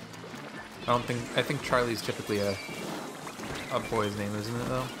 I think Charlie's typically a boy's name, isn't it,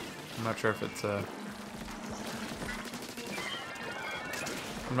 though? I'm not sure if it's I'm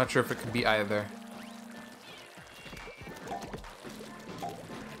not sure if it could be either.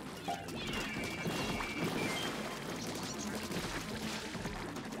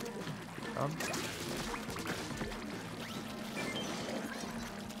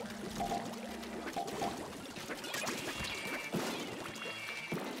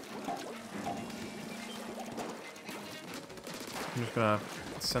 I'm just gonna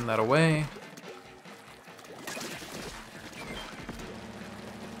send that away.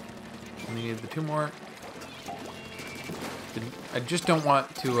 We need the 2 more. I just don't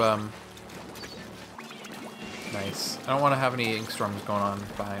want to, nice. I don't want to have any ink storms going on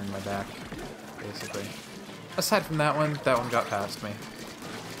behind my back, basically. Aside from that one got past me.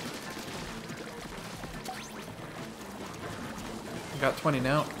 I got 20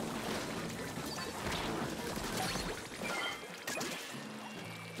 now.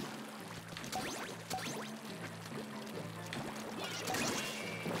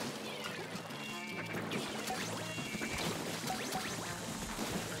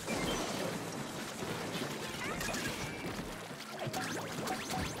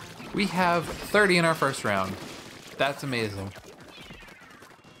 We have 30 in our first round. That's amazing.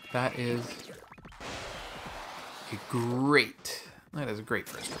 That is a great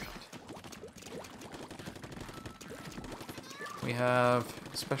first round. We have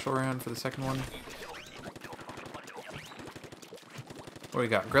a special round for the second one. What do we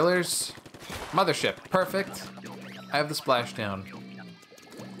got? Grillers? Mothership. Perfect. I have the splashdown.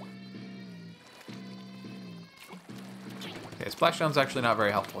 Okay, splashdown's actually not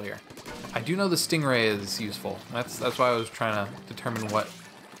very helpful here. I do know the stingray is useful. That's why I was trying to determine what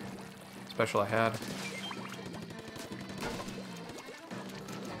special I had.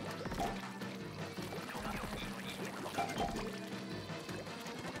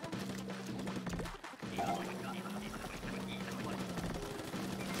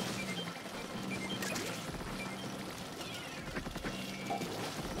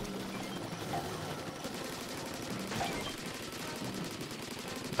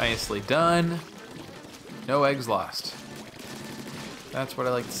 Nicely done. No eggs lost. That's what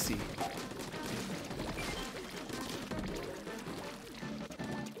I like to see.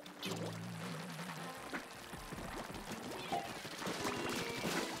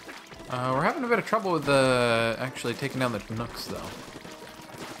 We're having a bit of trouble with actually taking down the nooks, though.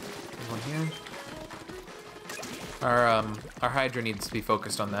 There's one here. Our Hydra needs to be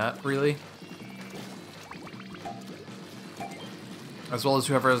focused on that, really. As well as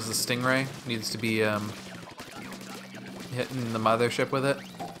whoever has the stingray needs to be hitting the mothership with it.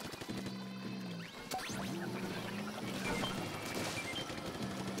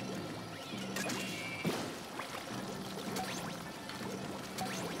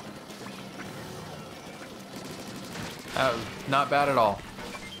 That was not bad at all.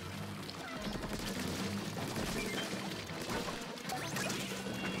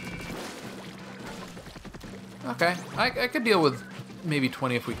 Okay, I could deal with maybe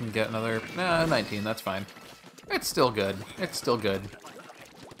 20 if we can get another. 19, that's fine. It's still good. It's still good.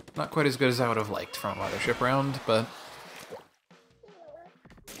 Not quite as good as I would have liked from a mothership round, but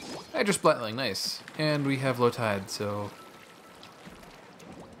Hydra Splatling, nice. And we have low tide, so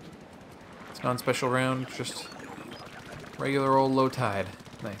it's non-special round, just regular old low tide.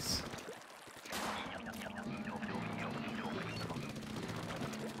 Nice.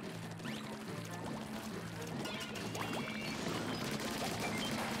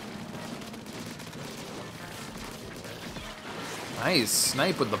 Nice.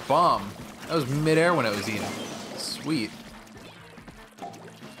 Snipe with the bomb. That was midair when it was eating. Sweet.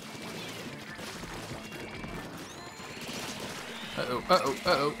 Uh-oh, uh-oh,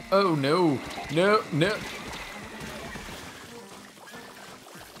 uh-oh. Oh, no. No, no.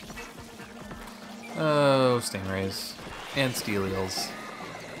 Oh, stingrays. And steel eels.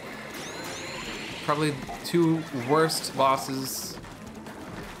 Probably two worst losses.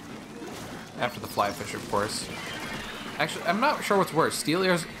 After the fly fish, of course. Actually, I'm not sure what's worse, steel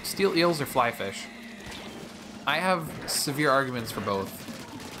eels or fly fish. I have severe arguments for both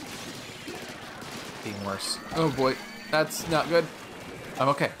being worse. Oh boy, that's not good. I'm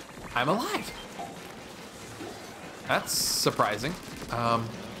okay. I'm alive. That's surprising.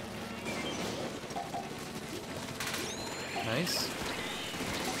 Nice.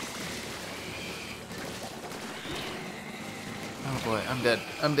 Oh boy, I'm dead.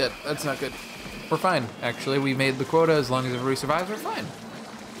 I'm dead. That's not good. We're fine, actually. We made the quota. As long as everybody survives, we're fine.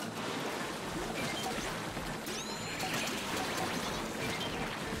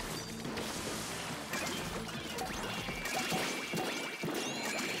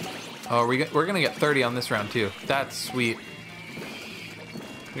 Oh, we're gonna get 30 on this round, too. That's sweet.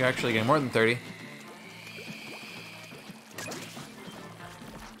 We're actually getting more than 30.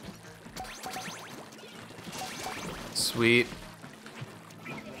 Sweet.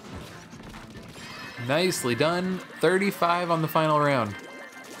 Nicely done. 35 on the final round.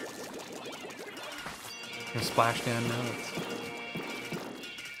 Gonna splash down now.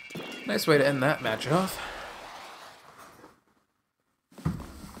 Nice way to end that match off.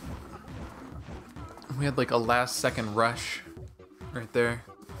 We had like a last second rush right there.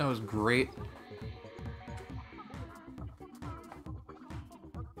 That was great.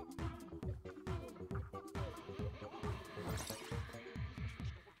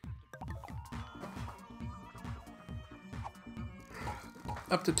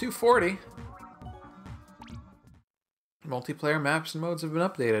 Up to 240. Multiplayer maps and modes have been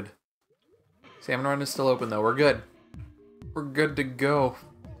updated. Salmon Run is still open though. We're good. We're good to go.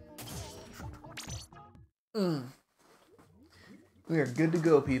 We are good to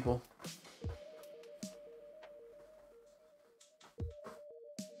go, people.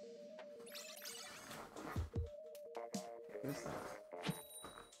 What is that?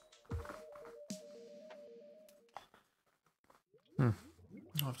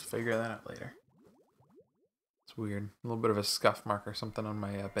 I'll have to figure that out later. It's weird. A little bit of a scuff mark or something on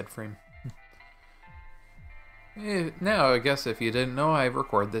my bed frame. Now, I guess if you didn't know, I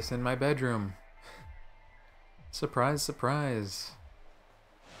record this in my bedroom. Surprise, surprise.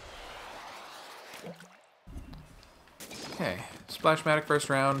 Okay, Splashmatic first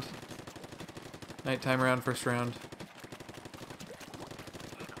round. Nighttime round first round.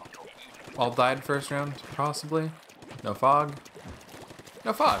 All died first round, possibly. No fog.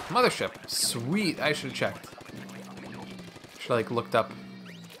 No fog. Mothership. Sweet. I should have checked. Should have, like, looked up.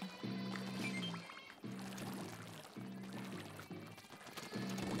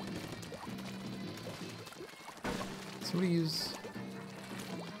 Somebody use...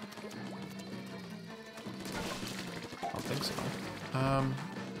 I don't think so.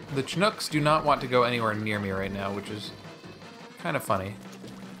 The Chinooks do not want to go anywhere near me right now, which is kind of funny.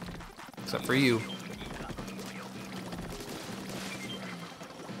 Except for you.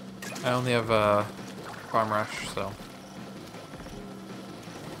 I only have a Bomb Rush, so...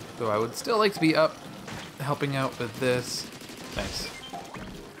 Though I would still like to be up helping out with this. Nice.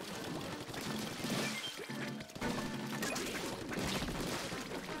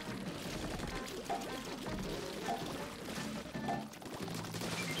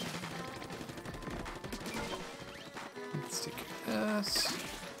 Let's take this.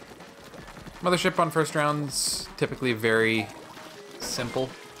 Mothership on first rounds, typically very simple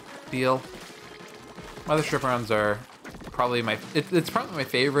deal. Mothership rounds are probably it's probably my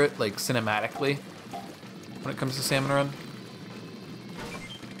favorite, like, cinematically when it comes to Salmon Run.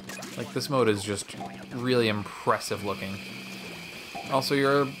 Like, this mode is just really impressive looking. Also,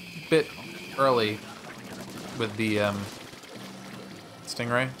 you're a bit early with the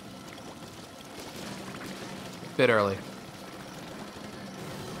Stingray. Bit early.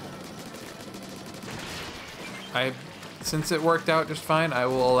 Since it worked out just fine, I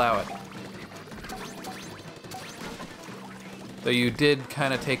will allow it. Though you did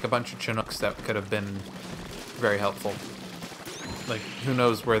kind of take a bunch of Chinooks that could have been very helpful. Like, who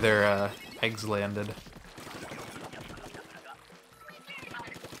knows where their eggs landed.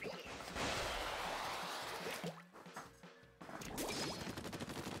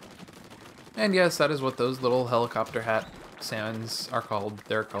 And yes, that is what those little helicopter hat salmons are called.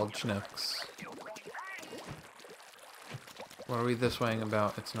 They're called Chinooks. What are we this weighing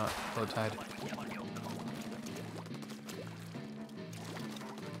about? It's not low tide.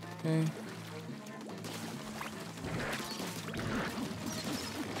 Okay. I'm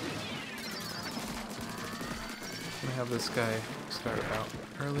gonna have this guy start out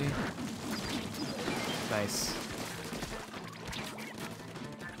early. Nice.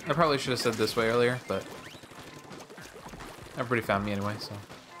 I probably should have said this way earlier, but everybody found me anyway, so.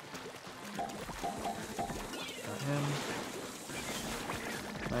 Got him.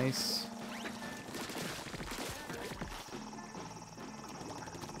 Nice.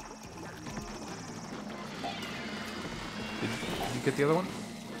 Did you get the other one?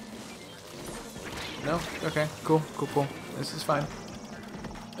 No? Okay, cool, cool, cool. This is fine.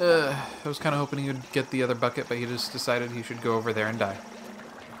 I was kind of hoping he would get the other bucket, but he just decided he should go over there and die.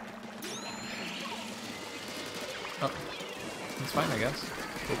 Oh, that's fine, I guess.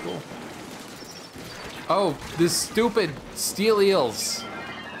 Cool, cool. Oh, this stupid steel eels.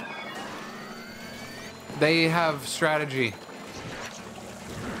 They have strategy.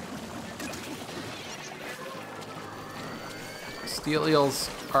 Steel eels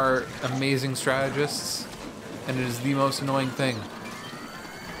are amazing strategists, and it is the most annoying thing.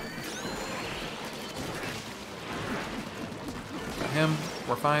 Got him.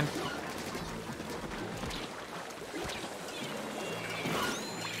 We're fine.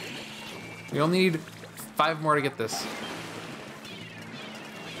 We only need 5 more to get this.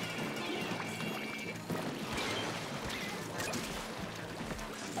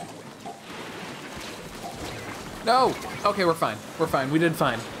 No! Okay, we're fine. We're fine. We did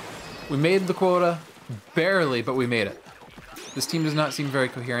fine. We made the quota. Barely, but we made it. This team does not seem very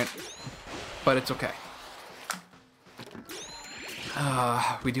coherent, but it's okay.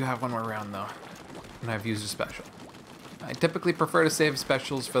 We do have one more round, though. And I've used a special. I typically prefer to save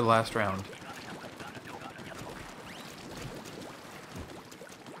specials for the last round.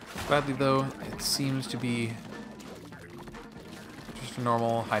 Gladly, though, it seems to be just a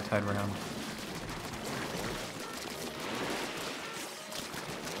normal high tide round.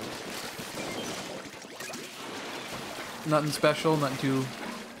 Nothing special, nothing too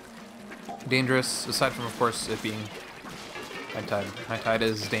dangerous, aside from, of course, it being high tide. High tide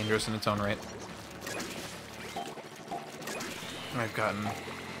is dangerous in its own right. I've gotten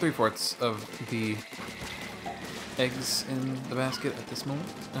 3/4 of the eggs in the basket at this moment.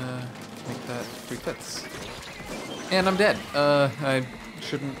 Make that 3/5. And I'm dead. I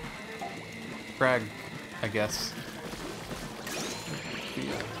shouldn't brag, I guess.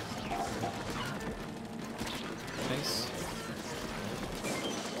 Nice.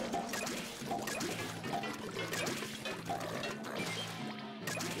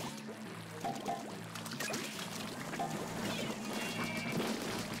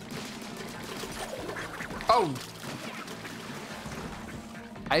 Oh!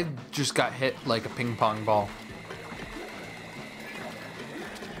 I just got hit like a ping pong ball.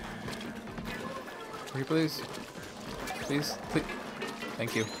 Here, please. Please, please.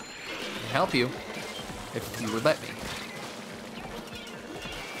 Thank you. I can help you if you would let me.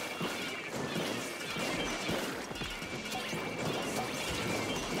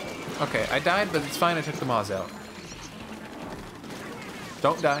 Okay, I died, but it's fine. I took the Moz out.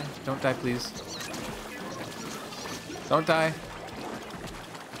 Don't die. Don't die, please. Don't die.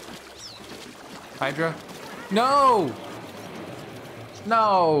 Hydra? No!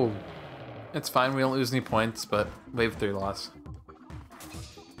 No! It's fine, we don't lose any points, but wave 3 loss.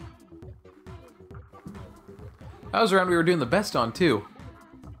 That was around we were doing the best on, too.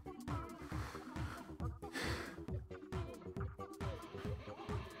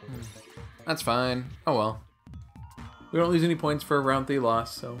 That's fine. Oh well. We don't lose any points for a round 3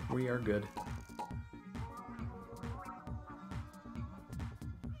 loss, so we are good.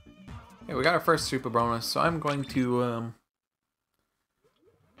 Okay, we got our first super bonus, so I'm going to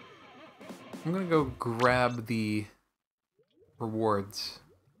go grab the rewards.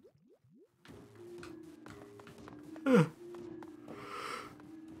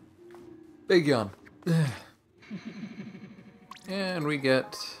 Big yawn. And we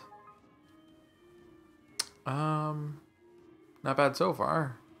get not bad so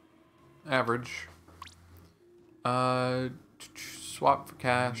far. Average. Swap for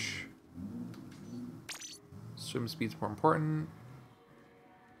cash. Swim speed's more important.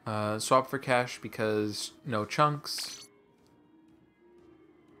 Swap for cash because no chunks.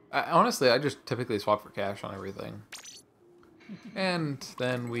 Honestly, I just typically swap for cash on everything. And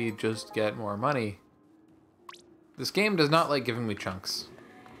then we just get more money. This game does not like giving me chunks.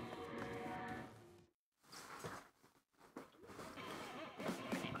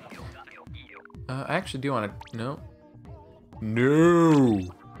 I actually do want to... No. No!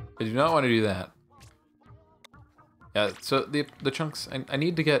 I do not want to do that. Yeah, so the chunks, I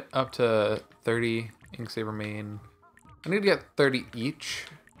need to get up to 30 Inksaber main. I need to get 30 each.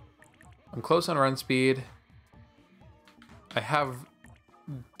 I'm close on run speed. I have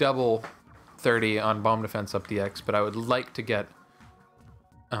double 30 on bomb defense up DX, but I would like to get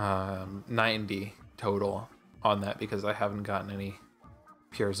 90 total on that because I haven't gotten any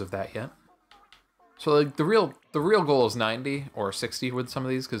pures of that yet. So like the real goal is 90 or 60 with some of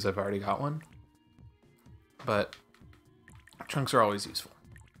these because I've already got one. But chunks are always useful.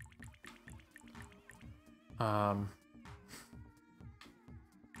 No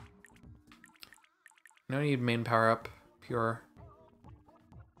need main power up, pure.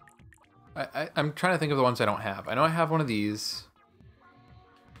 I'm trying to think of the ones I don't have. I know I have one of these.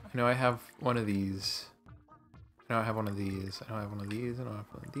 I know I have one of these. I know I have one of these. I know I have one of these. I know I have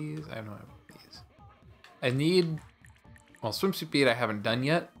one of these. I know I have one of these. I need... Well, swim speed I haven't done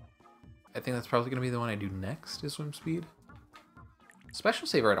yet. I think that's probably going to be the one I do next, is swim speed. Special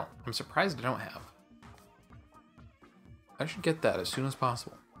saver I don't... I'm surprised I don't have. I should get that as soon as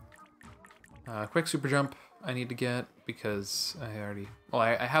possible. Quick super jump I need to get because I already... Well,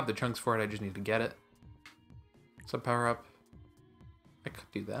 I have the chunks for it. I just need to get it. Sub power up. I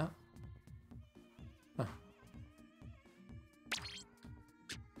could do that. Huh.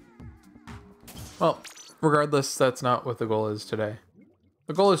 Well, regardless, that's not what the goal is today.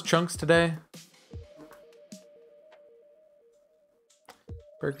 The goal is chunks today.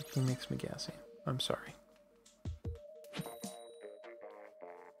 Burger King makes me gassy. I'm sorry.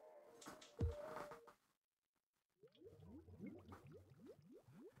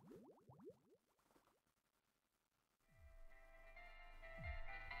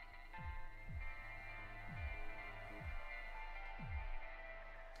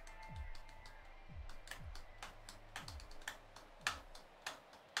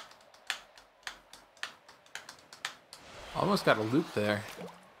 Almost got a loop there.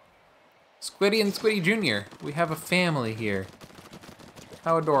 Squiddy and Squiddy Jr. We have a family here.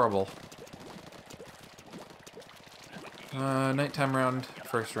 How adorable. Nighttime round,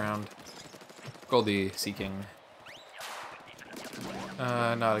 first round. Goldie seeking.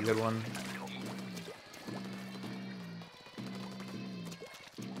 Not a good one.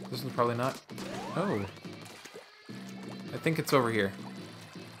 This one's probably not. Oh. I think it's over here.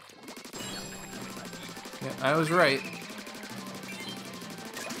 Yeah, I was right.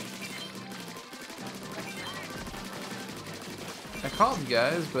 I called you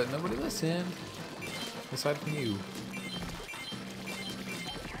guys, but nobody listened. Aside from you.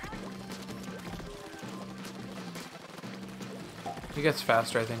 He gets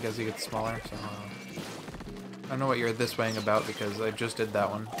faster, I think, as he gets smaller. So I don't know what you're this weighing about because I just did that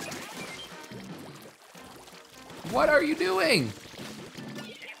one. What are you doing?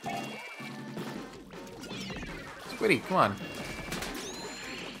 Squiddy, come on.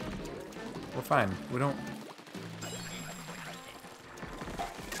 We're fine. We don't...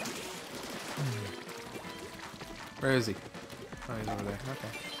 Where is he? Oh, he's over there.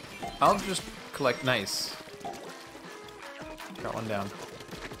 Okay. I'll just collect... Nice. Got one down.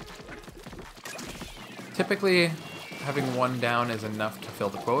 Typically, having one down is enough to fill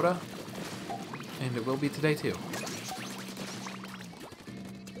the quota. And it will be today, too.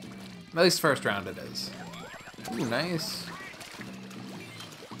 At least first round it is. Ooh, nice.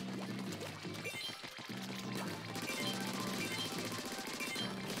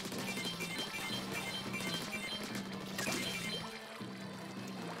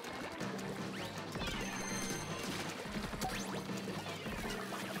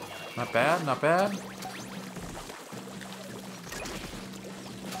 Not bad, not bad.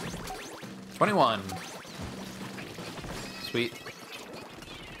 21. Sweet.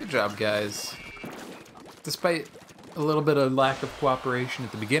 Good job, guys. Despite a little bit of lack of cooperation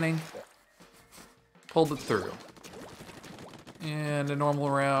at the beginning, pulled it through. And a normal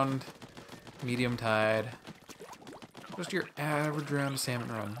round, medium tide. Just your average round of salmon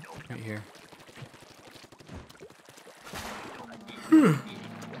run right here.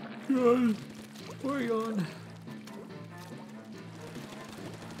 God, where are you on?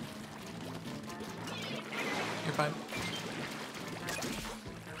 You're fine.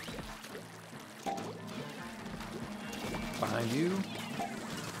 Behind you.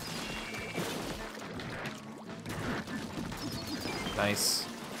 Nice.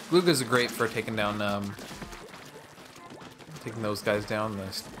 Lugas are great for taking down, taking those guys down,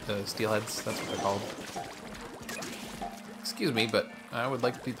 the steelheads, that's what they're called. Excuse me, but I would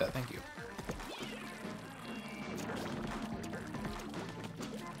like to do that, thank you.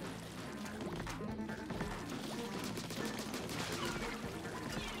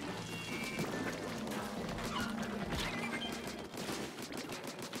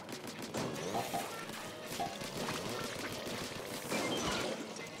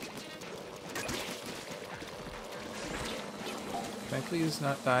 I please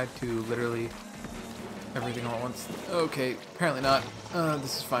not die to literally everything all at once? Okay, apparently not.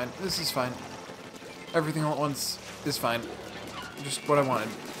 This is fine. This is fine. Everything all at once is fine. Just what I wanted.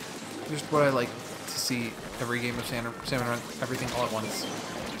 Just what I like to see every game of Salmon Run. Everything all at once.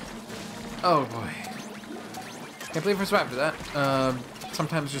 Oh boy. Can't believe I survived that.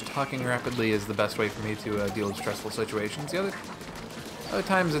 Sometimes just talking rapidly is the best way for me to deal with stressful situations. The other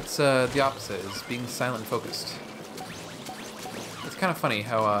times it's the opposite, is being silent and focused. It's kind of funny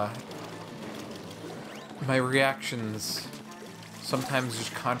how my reactions sometimes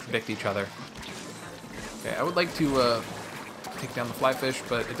just contradict each other. Okay, I would like to take down the flyfish,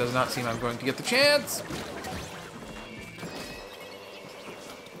 but it does not seem I'm going to get the chance.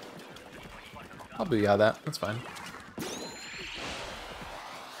 I'll booyah that. That's fine.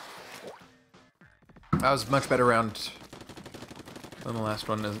 That was a much better round than the last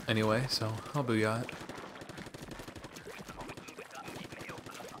one anyway, so I'll booyah it.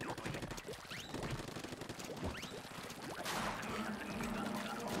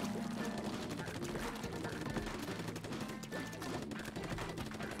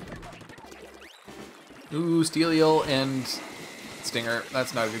 Ooh, steel eel and stinger.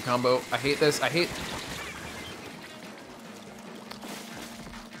 That's not a good combo. I hate this. I hate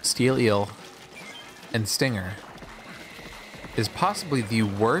steel eel and stinger is possibly the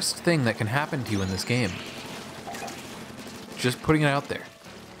worst thing that can happen to you in this game. Just putting it out there.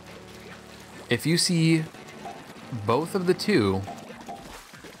 If you see both of the two,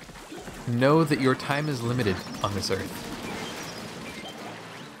 know that your time is limited on this Earth.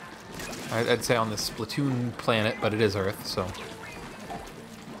 I'd say on this Splatoon planet, but it is Earth, so.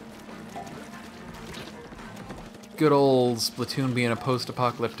 Good old Splatoon being a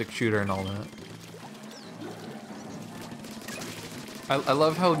post-apocalyptic shooter and all that. I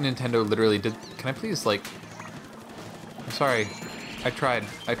love how Nintendo literally did... Can I please, like... I'm sorry. I tried,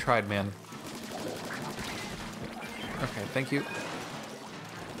 man. Okay, thank you.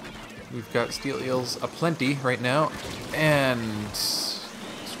 We've got steel eels aplenty right now, and...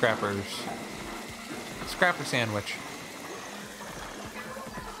 Scrappers. Scrapper sandwich.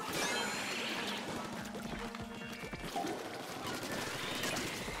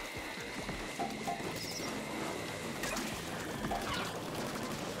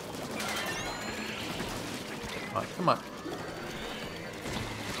 Come on.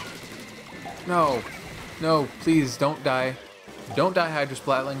 No. No, please don't die. Don't die, Hydra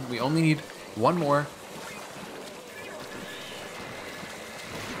Splatling. We only need one more.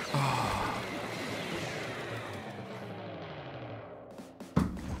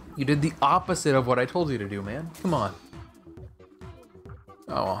 You did the opposite of what I told you to do, man. Come on.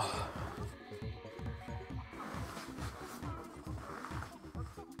 Oh.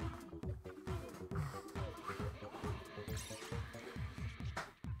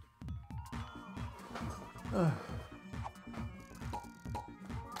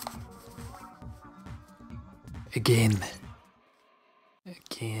 Again.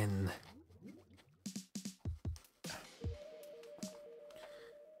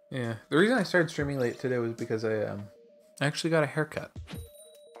 Yeah, the reason I started streaming late today was because I actually got a haircut.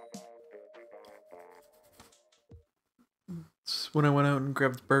 It's when I went out and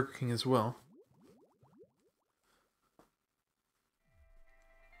grabbed Burger King as well.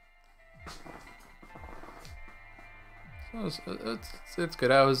 So it's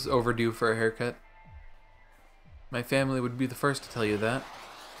good. I was overdue for a haircut. My family would be the first to tell you that.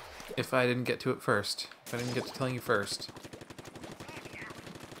 If I didn't get to it first. If I didn't get to telling you first.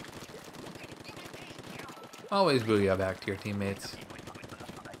 Always booyah back to your teammates.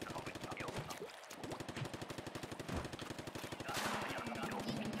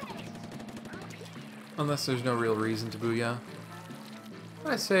 Unless there's no real reason to booyah.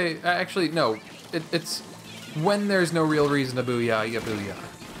 I say, actually, no. It's when there's no real reason to booyah, you booyah.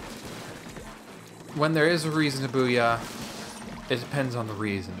 When there is a reason to booyah, it depends on the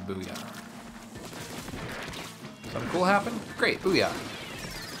reason to booyah. Something cool happen? Great, booyah.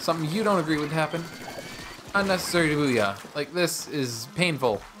 Something you don't agree with happen? Unnecessary to booyah. Like, this is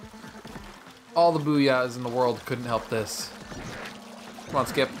painful. All the booyahs in the world couldn't help this. Come on,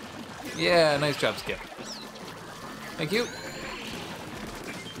 Skip. Yeah, nice job, Skip. Thank you.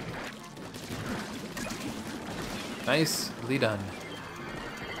 Nicely done.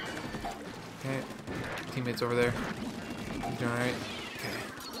 Okay, teammates over there. You doing alright? Okay.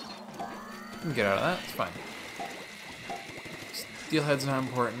 You can get out of that, it's fine. Steelhead's not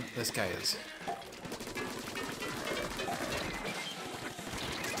important, this guy is.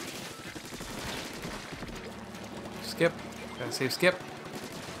 Skip. Gotta save Skip.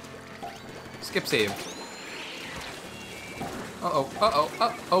 Skip save.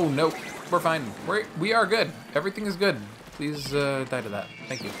 Oh no. We're fine. We are good. Everything is good. Please die to that.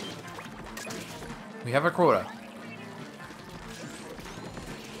 Thank you. We have a quota.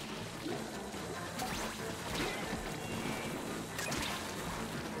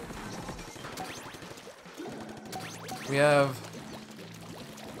 We have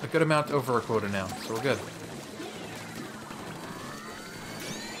a good amount over our quota now, so we're good.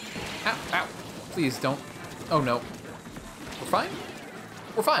 Ow, ow. Please don't. Oh no. We're fine?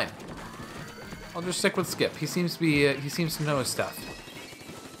 We're fine. I'll just stick with Skip. He seems to be, he seems to know his stuff.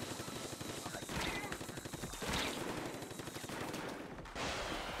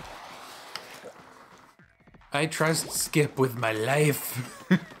 I trust Skip with my life.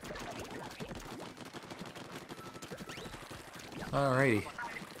 Alrighty.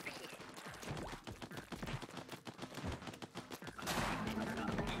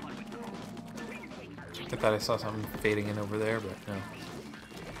 I thought I saw something fading in over there, but no.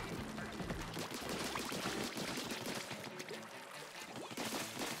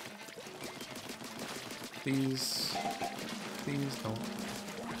 Please. Please don't.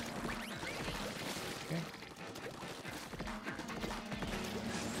 Okay.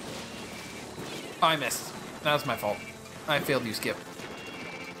 Oh, I missed. That was my fault. I failed you, Skip.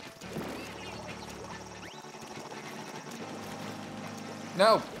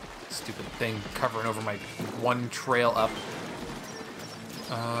 No! Stupid thing covering over my one trail up.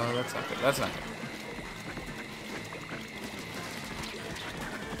 That's not good. That's not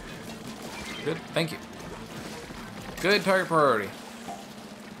good. Good. Thank you. Good target priority.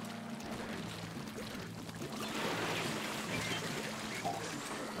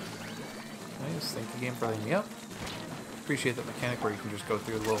 Nice. Thank you, game, for letting me up. Appreciate that mechanic where you can just go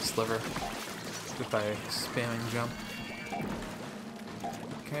through a little sliver just by spamming jump.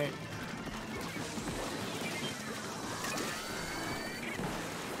 Okay.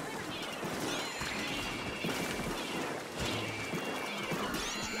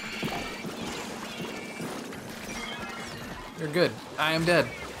 You're good. I am dead,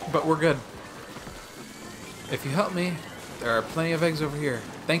 but we're good. If you help me, there are plenty of eggs over here.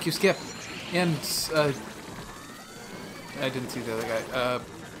 Thank you, Skip. And, I didn't see the other guy.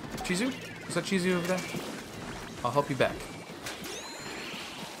 Chizu? Is that Chizu over there? I'll help you back.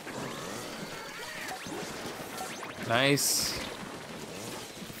 Nice.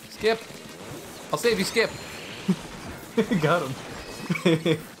 Skip. I'll save you, Skip. Got him.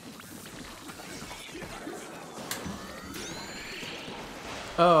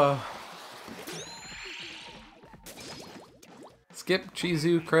 Skip,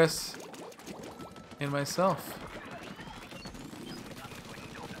 Chizu, Chris, and myself.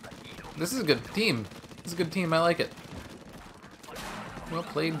 This is a good team. This is a good team. I like it. Well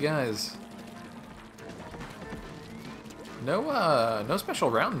played, guys. No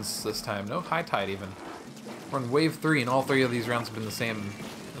special rounds this time. No high tide even. We're on wave 3, and all 3 of these rounds have been the same,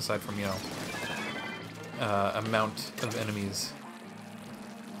 aside from, you know, amount of enemies.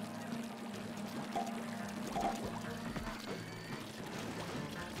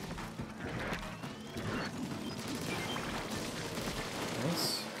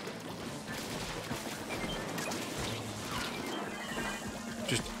 Nice.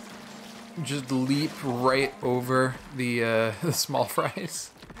 Just leap right over the small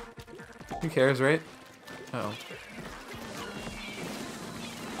fries. Who cares, right? Uh-oh.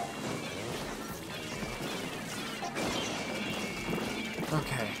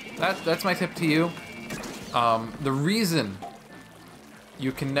 Okay, that's my tip to you. The reason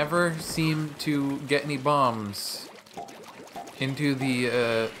you can never seem to get any bombs into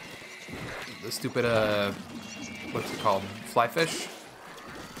the stupid what's it called? Flyfish?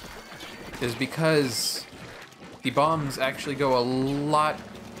 Is because the bombs actually go a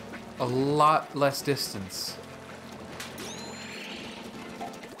lot less distance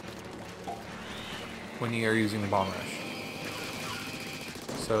when you are using the bomb rush.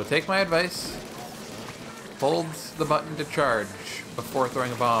 So take my advice, hold the button to charge before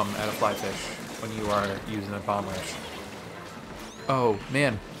throwing a bomb at a flyfish when you are using a bomb rush. Oh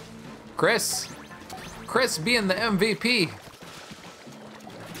man, Chris being the MVP.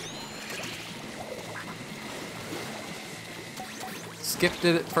 Skip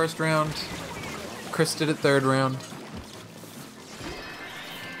did it first round. Chris did it third round.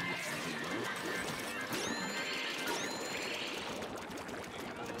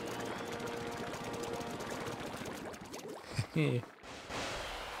 The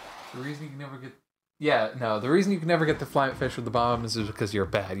reason you can never get... Yeah, no, the reason you can never get the flying fish with the bombs is because you're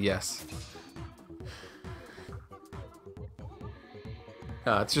bad, yes.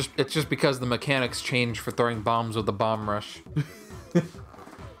 It's just because the mechanics change for throwing bombs with the bomb rush.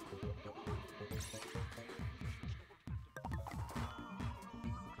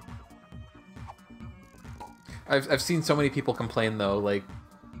 I've seen so many people complain though, like,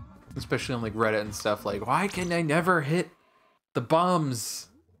 especially on like Reddit and stuff, like, why can I never hit the bombs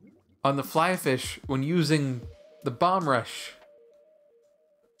on the flyfish when using the bomb rush?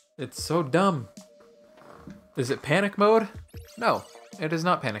 It's so dumb. Is it panic mode? No, it is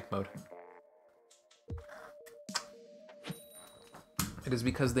not panic mode. It is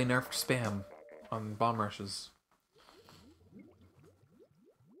because they nerfed spam on bomb rushes.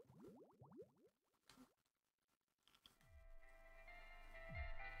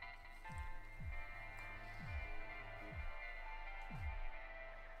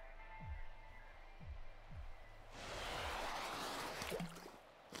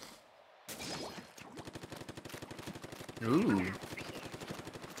 Ooh.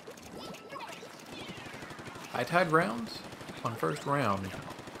 High tide round on first round.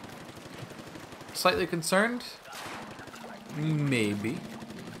 Slightly concerned? Maybe.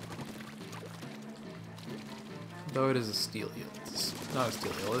 Though it is a steel eel. It's not a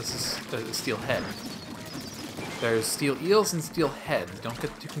steel eel, this is a steel head. There's steel eels and steel heads, don't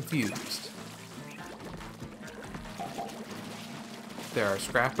get too confused. There are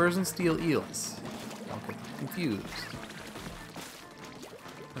scrappers and steel eels. Don't get confused.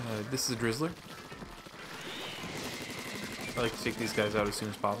 This is a drizzler. I like to take these guys out as soon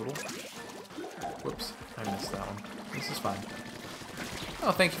as possible. Whoops, I missed that one. This is fine.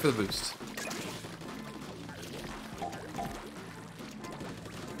 Oh, thank you for the boost.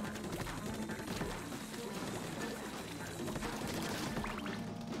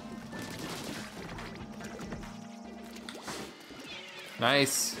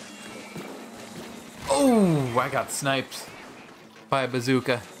 Nice. Oh, I got sniped by a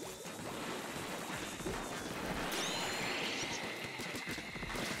bazooka.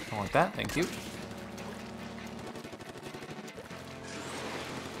 I want that, thank you.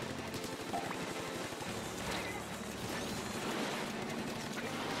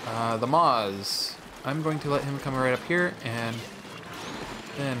 The Moz. I'm going to let him come right up here and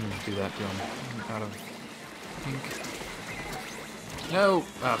then do that to him. Out of pink. No!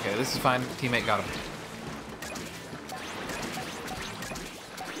 Okay, this is fine. Teammate got him.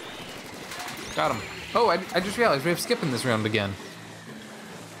 Got him. Oh, I just realized we have Skip in this round again.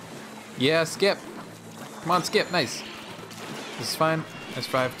 Yeah, Skip. Come on, Skip. Nice. This is fine. I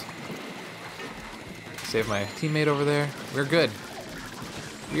survived. Save my teammate over there. We're good.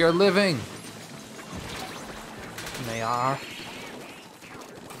 We are living. And they are.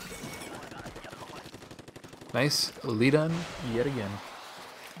 Nice. Lead on yet again.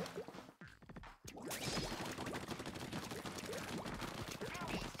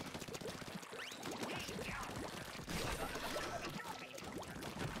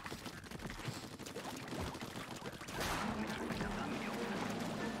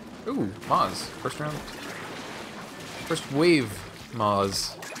 Ooh, Moz. First round. First wave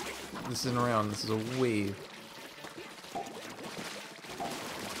Moz. This isn't a round, this is a wave.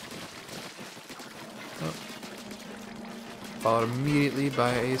 Oh. Followed immediately by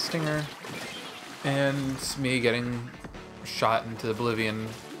a stinger. And me getting shot into oblivion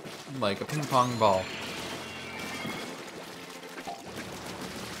like a ping pong ball.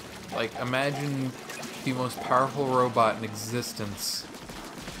 Like, imagine the most powerful robot in existence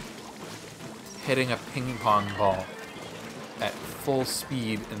hitting a ping pong ball at full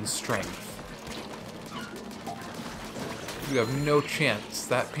speed and strength. You have no chance.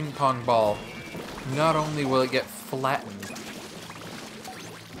 That ping pong ball, not only will it get flattened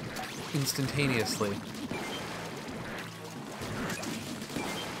instantaneously,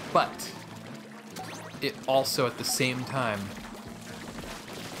 but it also at the same time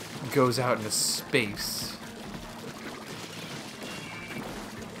goes out into space.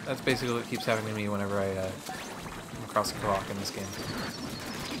 That's basically what keeps happening to me whenever I come across a Korok in this game.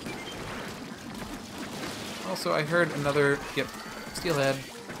 Also, I heard another... Yep, steelhead.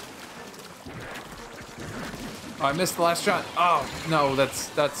 Oh, I missed the last shot. Oh, no,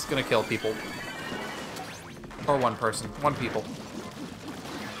 that's gonna kill people. Or one person. One people.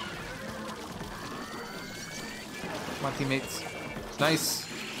 Come on, teammates. Nice.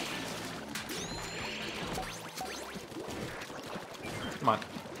 Come on.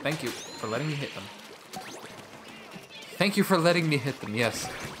 Thank you for letting me hit them. Thank you for letting me hit them, yes.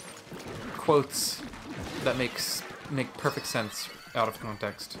 Quotes that make perfect sense out of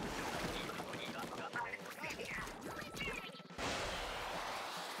context.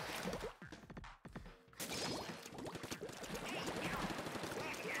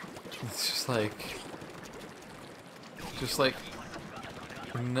 It's just like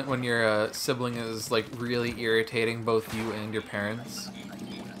when your sibling is like really irritating both you and your parents,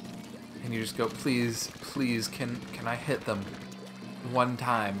 and you just go, please, please, can I hit them one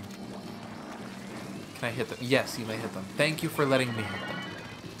time? Can I hit them? Yes, you may hit them. Thank you for letting me hit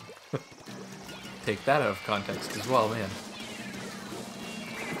them. Take that out of context as well, man.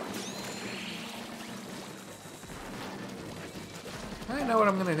 I know what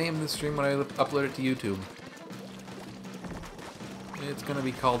I'm gonna name this stream when I upload it to YouTube. It's gonna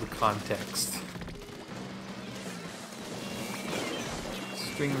be called Context.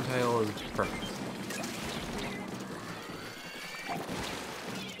 Stream title is perfect.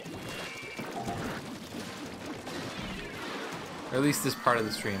 Or at least this part of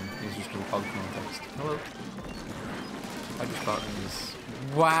the stream is just gonna be called Context. Hello. I just bought these.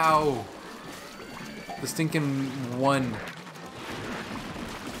 Wow! The stinking one.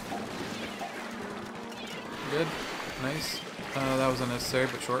 Good. Nice. That was unnecessary,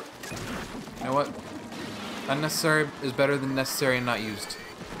 but short. You know what? Unnecessary is better than necessary and not used.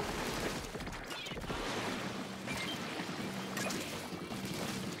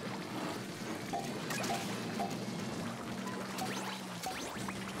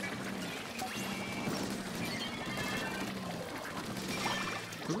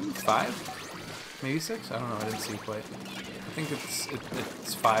 Ooh, 5? Maybe 6? I don't know. I didn't see quite. I think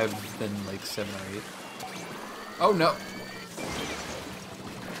it's 5, then like 7 or 8. Oh no!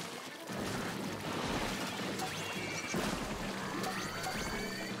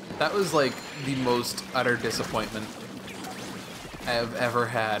 That was like the most utter disappointment I have ever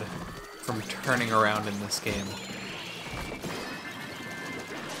had from turning around in this game.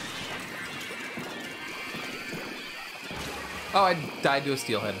 Oh, I died to a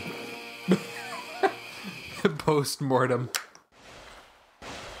steelhead. Post-mortem.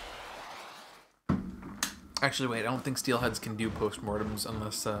 Actually, wait, I don't think steelheads can do post-mortems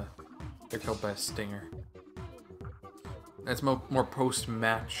unless they're killed by a stinger. That's more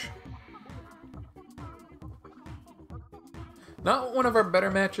post-match. Not one of our better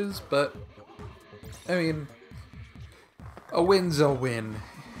matches, but I mean, a win's a win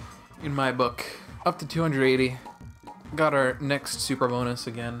in my book. Up to 280. Got our next super bonus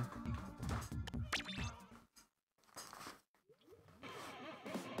again.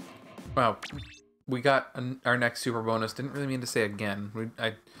 Wow, we got our next super bonus. Didn't really mean to say again.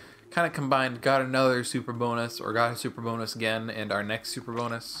 I kind of combined got another super bonus, or got a super bonus again, and our next super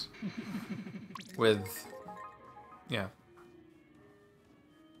bonus with, yeah.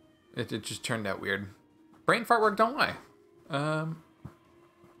 It just turned out weird. Brain fart work, don't lie.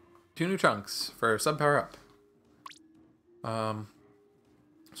 2 new chunks for sub power up.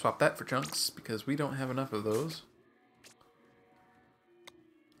 Swap that for chunks because we don't have enough of those.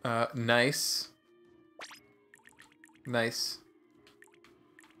 Nice. Nice.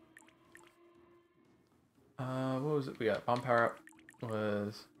 What was it? We got bomb power up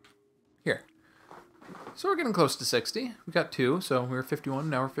was here. So we're getting close to 60. We got 2, so we were 51,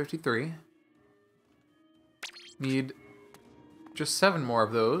 now we're 53. Need just 7 more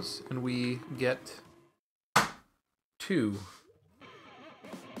of those, and we get 2.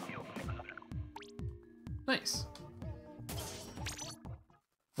 Nice.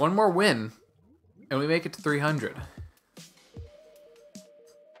 1 more win, and we make it to 300.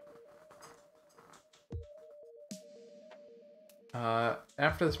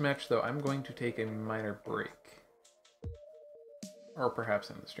 After this match, though, I'm going to take a minor break. Or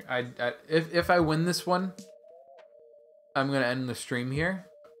perhaps end the stream. If I win this one, I'm going to end the stream here.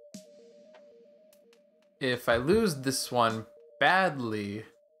 If I lose this one badly,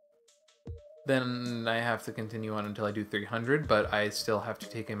 then I have to continue on until I do 300, but I still have to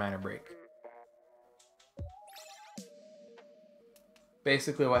take a minor break.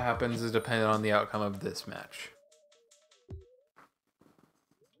 Basically what happens is dependent on the outcome of this match.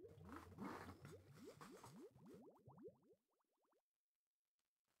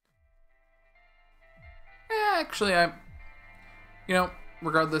 Actually, you know,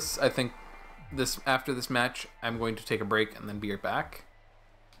 regardless, I think after this match, I'm going to take a break and then be right back.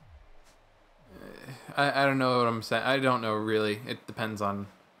 I don't know what I'm saying. I don't know, really. It depends on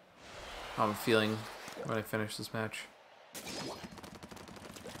how I'm feeling when I finish this match.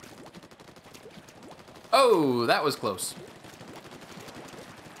 Oh, that was close.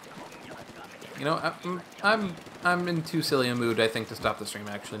 You know, I'm in too silly a mood, I think, to stop the stream,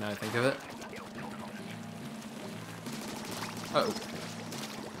 actually, now I think of it. Uh-oh.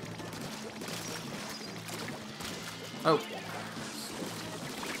 Oh.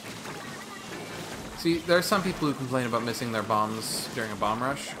 See, there are some people who complain about missing their bombs during a bomb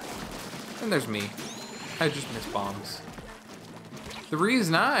rush. And there's me. I just miss bombs. The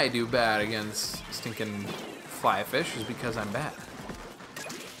reason I do bad against stinking fly fish is because I'm bad.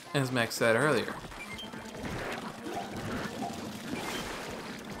 As Max said earlier.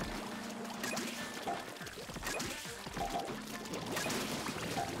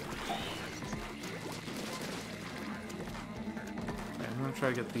 I'm gonna try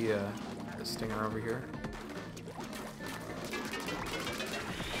to get the stinger over here.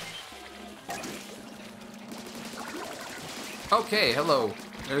 Okay, hello.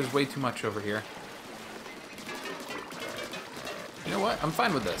 There's way too much over here. You know what? I'm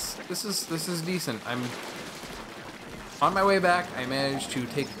fine with this. This is decent. I'm on my way back. I managed to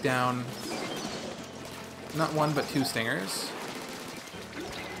take down not one but two stingers.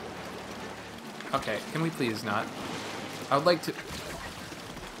 Okay, can we please not? I would like to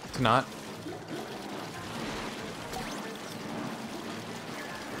not.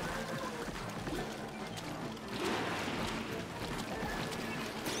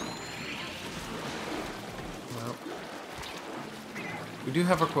 Well, we do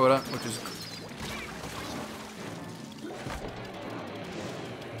have a quota, which is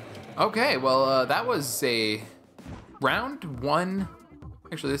okay. Well, that was a round one.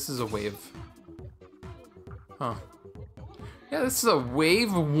 Actually, this is a wave. Huh. Yeah, this is a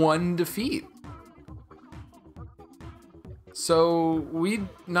wave one defeat. So we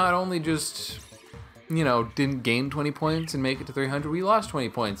not only just, you know, didn't gain 20 points and make it to 300, we lost 20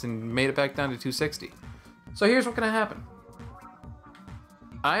 points and made it back down to 260. So here's what's gonna happen.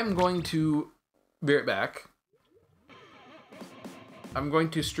 I'm going to be right back. I'm going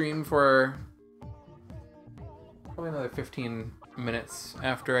to stream for probably another 15 minutes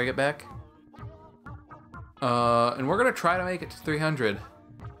after I get back. And we're gonna try to make it to 300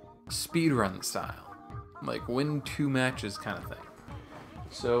 speedrun style. Like win 2 matches kind of thing.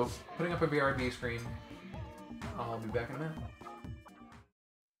 So, putting up a BRB screen. I'll be back in a minute.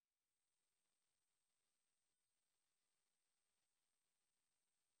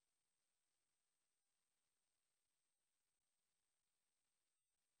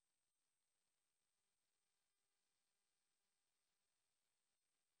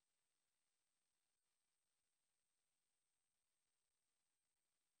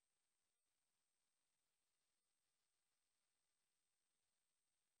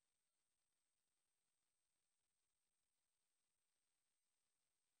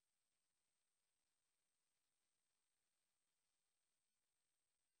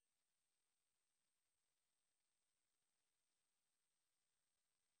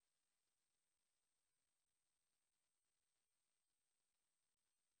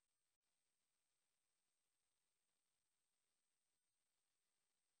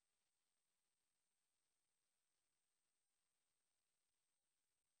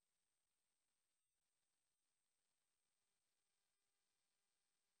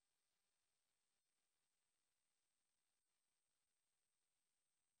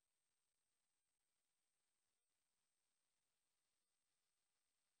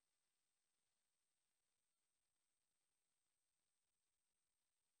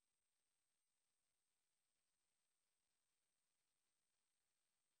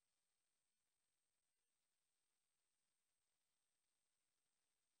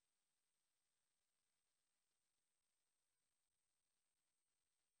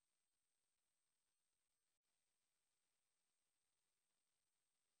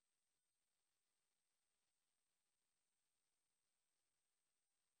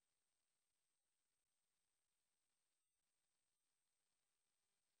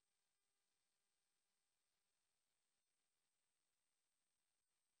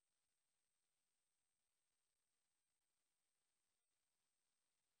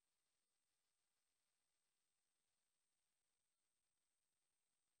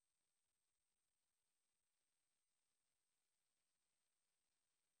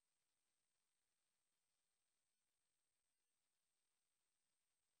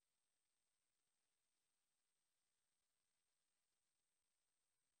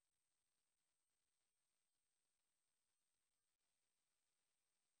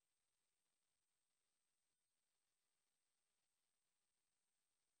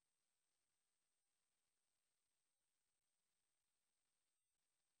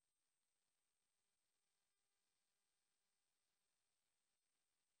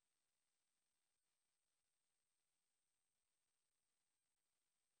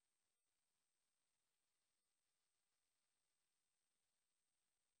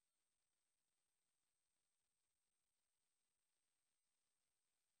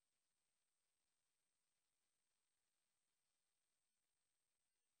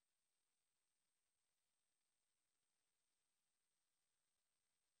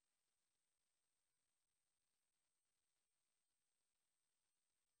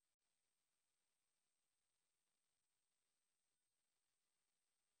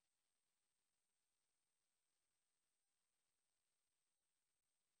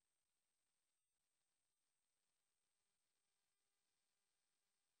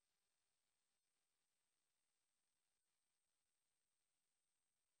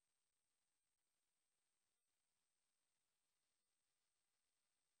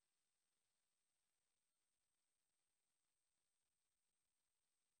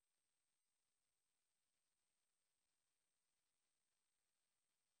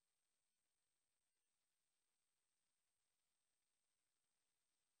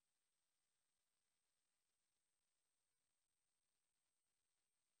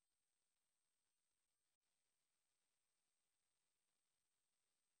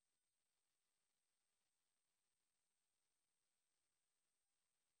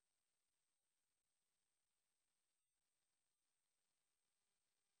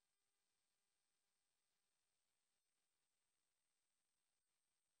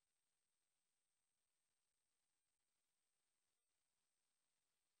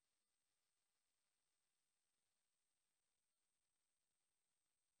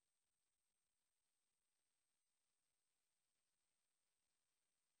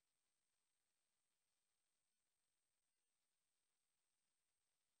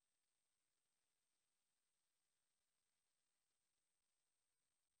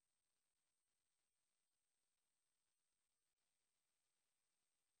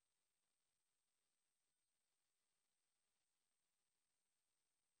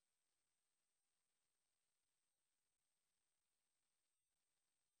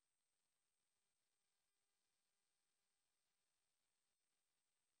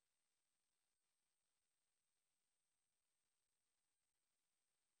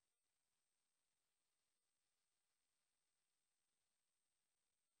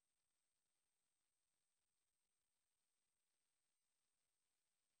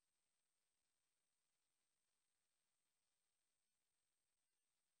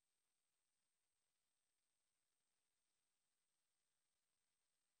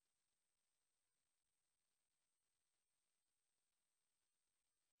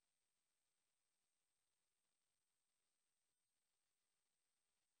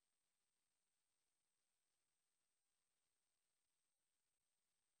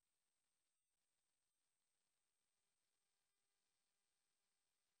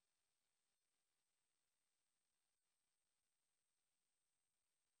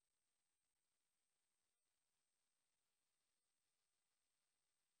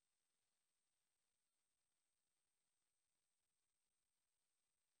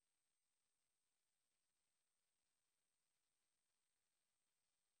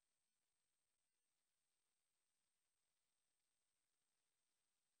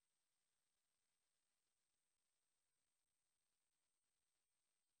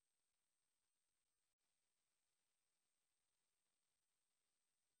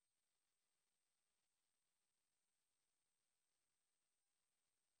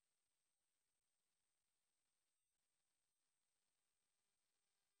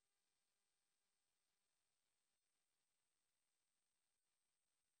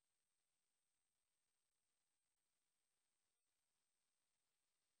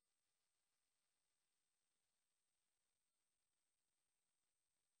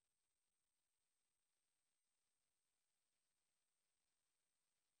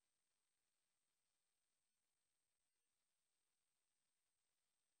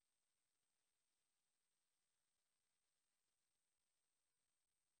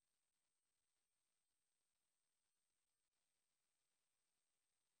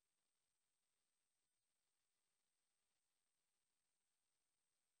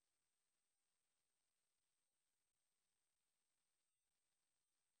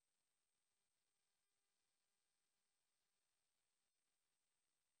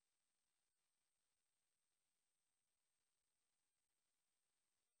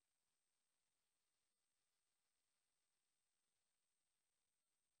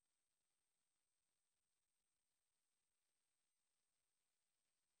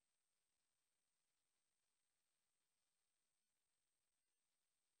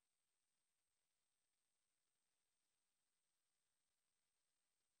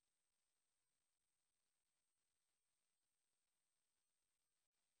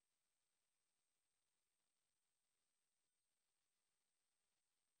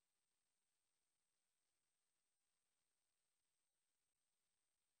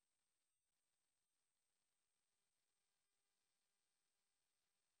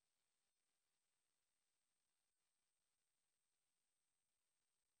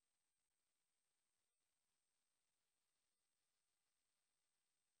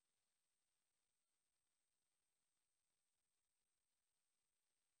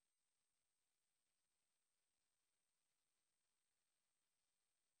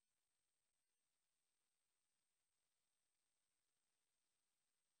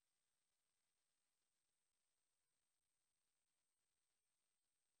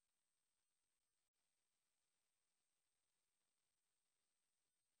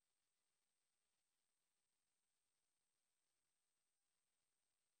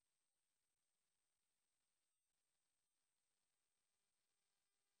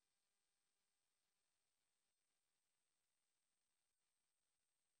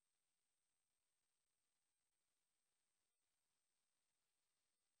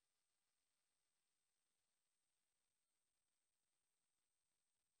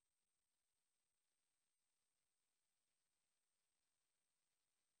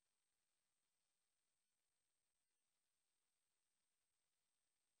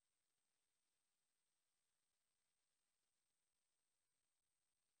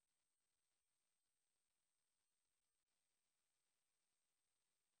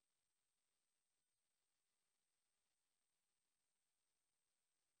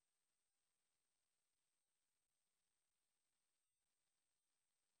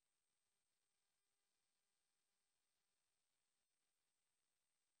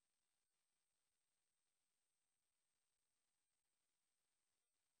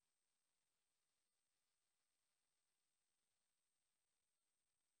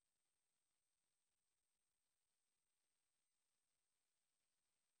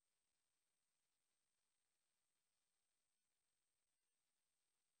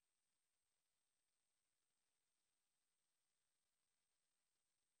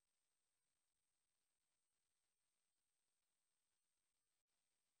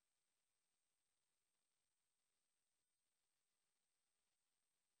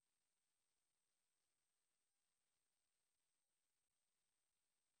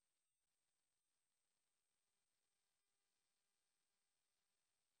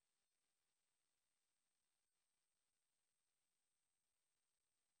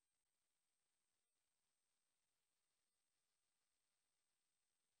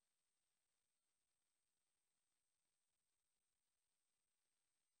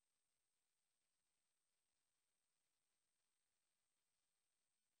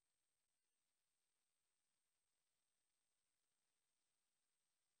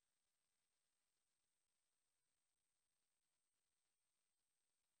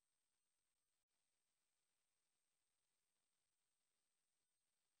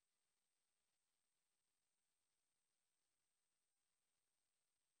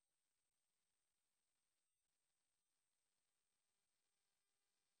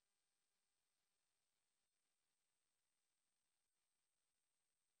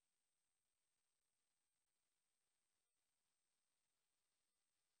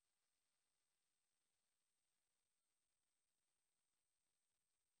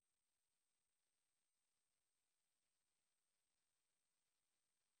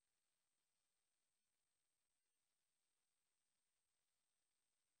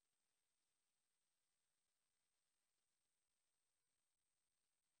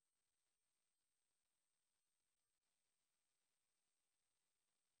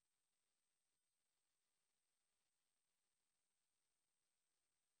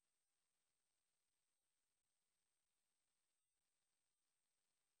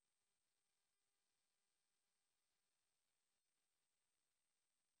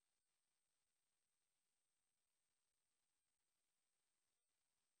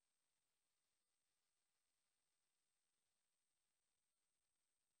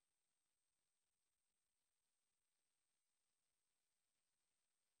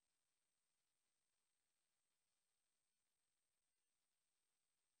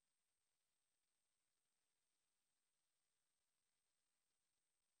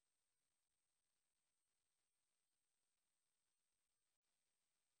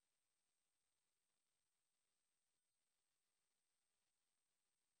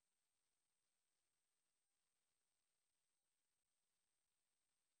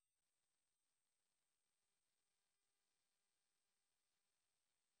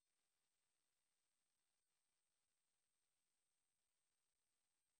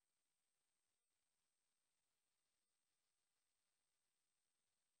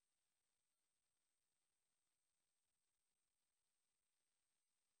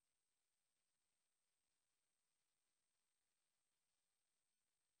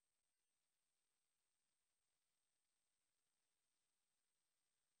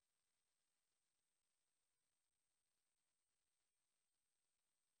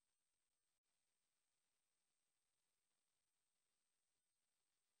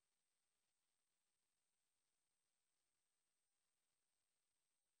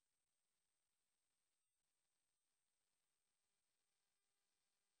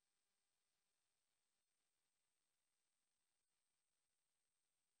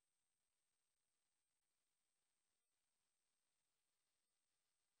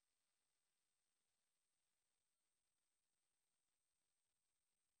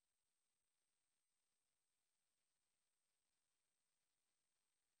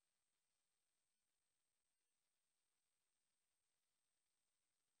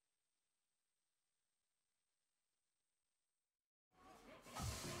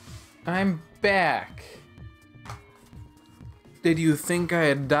 I'm back. Did you think I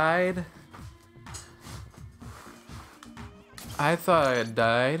had died? I thought I had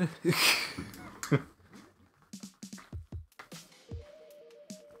died.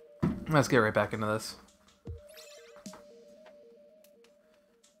 Let's get right back into this.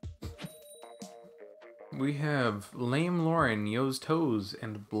 We have Lame Lauren, Yo's Toes,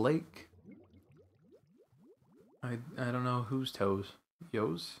 and Blake. I don't know whose toes.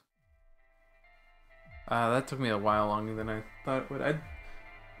 Yo's? That took me a while longer than I thought it would.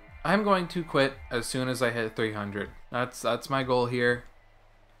 I'm going to quit as soon as I hit 300. That's my goal here.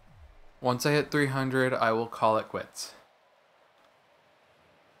 Once I hit 300, I will call it quits.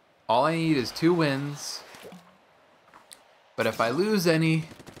 All I need is 2 wins. But if I lose any,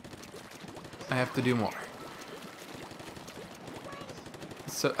 I have to do more.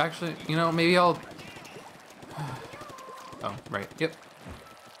 So actually, you know, maybe I'll... Oh, right. Yep.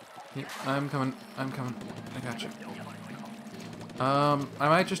 Yep, I'm coming. I got you. I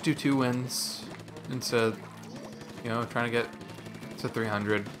might just do 2 wins instead of, you know, trying to get to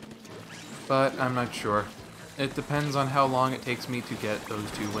 300. But I'm not sure. It depends on how long it takes me to get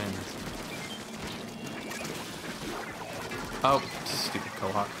those 2 wins. Oh, stupid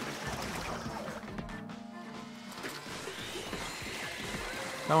Cohawk.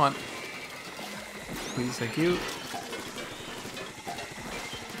 Come on. Please, thank you.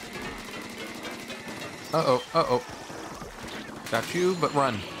 Uh-oh, uh-oh. Got you, but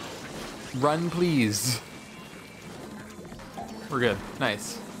run. Run, please. We're good.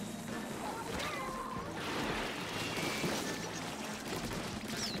 Nice.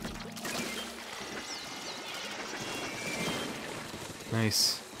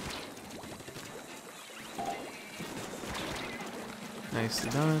 Nice. Nicely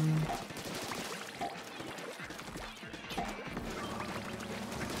done.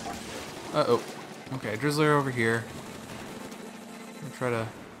 Uh-oh. Okay, Drizzler over here. I'll try to...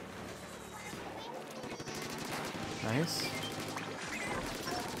 Nice.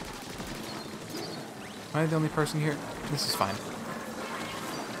 Am I the only person here? This is fine.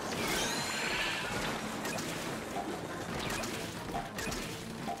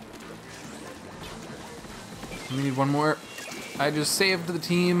 We need one more. I just saved the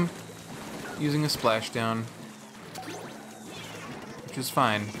team using a splashdown, which is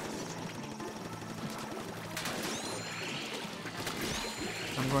fine.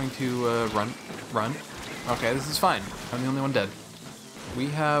 I'm going to run. Okay, this is fine. I'm the only one dead. We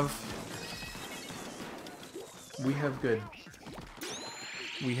have good.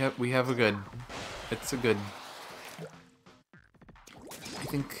 We have a good. It's a good. I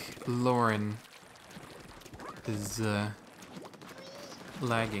think Lauren is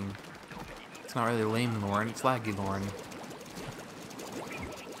lagging. It's not really lame Lauren, it's laggy Lauren.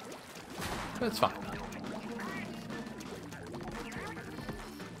 But it's fine.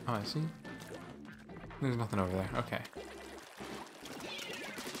 Oh, I see. There's nothing over there. Okay.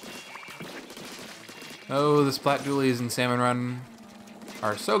 Oh, the Splat Dualies in Salmon Run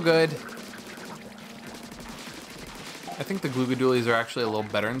are so good. I think the Gluga Dualies are actually a little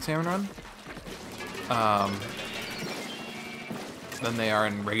better in Salmon Run. Than they are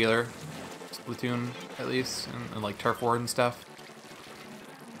in regular Splatoon, at least, and like Turf War and stuff.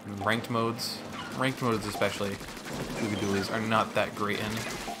 And ranked modes. Ranked modes especially, Gluga Dualies are not that great in.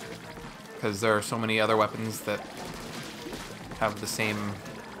 Because there are so many other weapons that have the same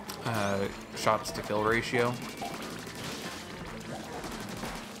shots to kill ratio.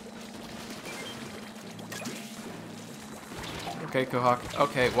 Okay, Cohawk.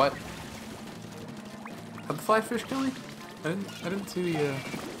 Okay, what? Did the fly fish kill me? I didn't see the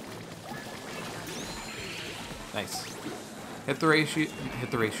Nice. Hit the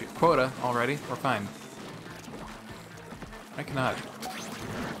ratio quota already. We're fine. I cannot.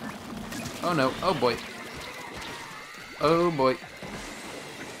 Oh no. Oh boy. Oh boy.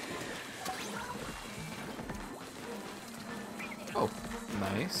 Oh,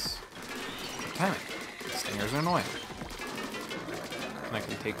 nice. Timing. Stingers are annoying. And I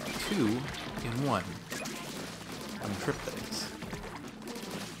can take 2 in 1. On trip things.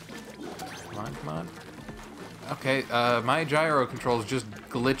 Come on. Okay, my gyro controls just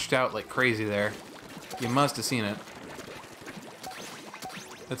glitched out like crazy there. You must have seen it.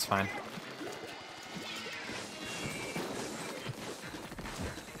 It's fine.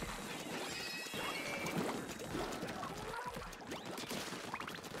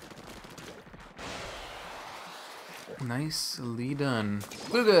 Nicely done.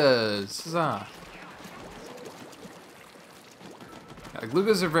 Glugas! Huzzah!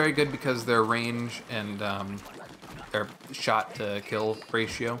 Glugas are very good because their range and their shot to kill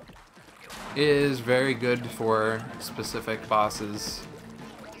ratio is very good for specific bosses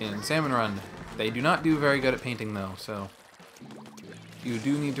in Salmon Run. They do not do very good at painting though, so you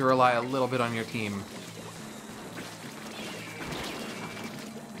do need to rely a little bit on your team.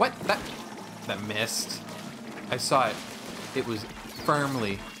 What? That missed. I saw it. It was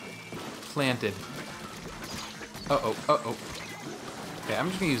firmly planted. Uh-oh, uh-oh. Okay, I'm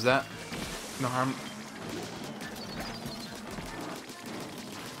just gonna use that. No harm.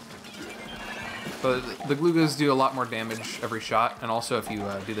 But the glue guns do a lot more damage every shot, and also if you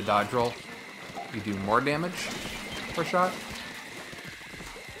do the dodge roll, you do more damage per shot.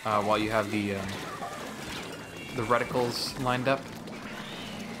 While you have the reticles lined up.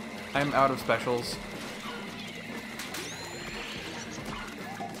 I'm out of specials.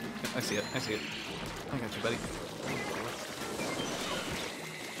 I see it. I see it. I got you, buddy.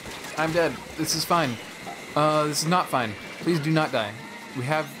 I'm dead. This is fine. This is not fine. Please do not die. We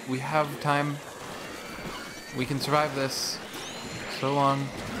have time. We can survive this so long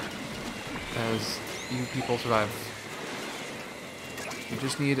as you people survive. We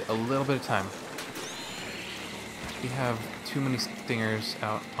just need a little bit of time. We have too many stingers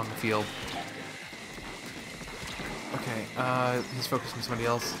out on the field. Okay, he's focused on somebody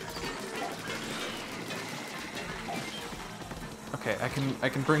else. Okay, I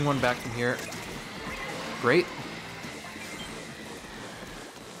can bring one back from here. Great.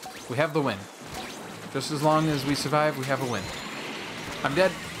 We have the win. Just as long as we survive, we have a win. I'm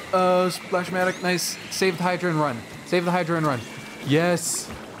dead. Splashmatic, nice. Save the Hydra and run. Save the Hydra and run. Yes.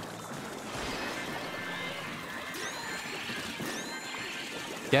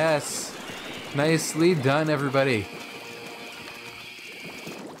 Yes. Nicely done, everybody.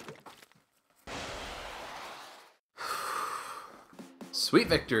 Sweet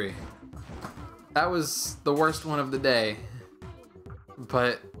victory. That was the worst one of the day.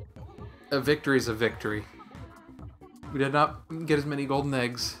 But a victory is a victory. We did not get as many golden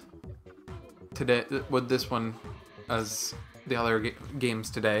eggs today with this one as the other games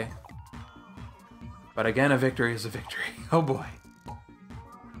today. But again, a victory is a victory. Oh boy.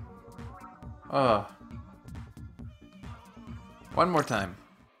 One more time.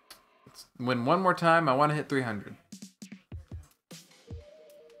 Let's win one more time. I want to hit 300.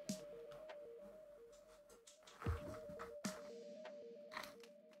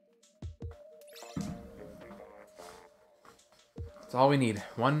 That's all we need.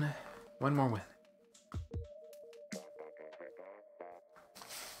 One more win.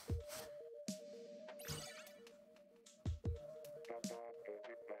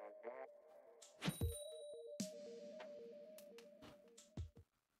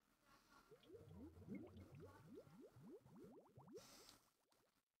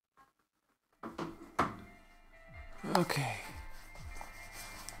 Okay.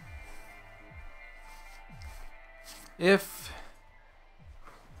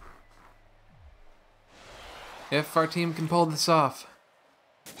 If our team can pull this off,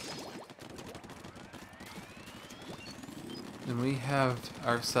 then we have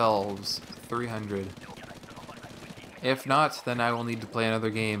ourselves 300. If not, then I will need to play another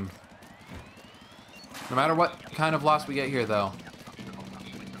game. No matter what kind of loss we get here, though,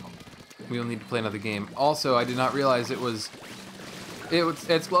 we will need to play another game. Also, I did not realize it's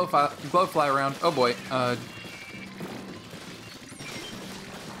glowfly round. Oh boy.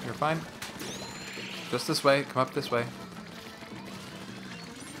 You're fine. Just this way. Come up this way.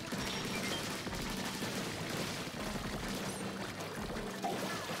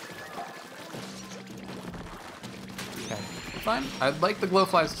 Okay, fine. I'd like the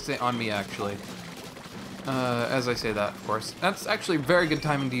glowflies to stay on me, actually. As I say that, of course. That's actually very good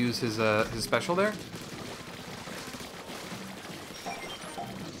timing to use his special there.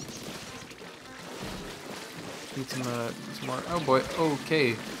 Need some more. Oh boy.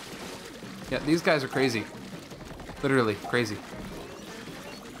 Okay. Yeah, these guys are crazy. Literally crazy.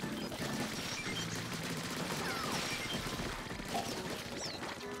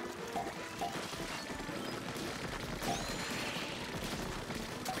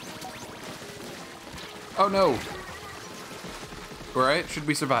 Oh no. Alright, should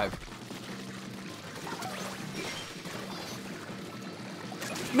we survive?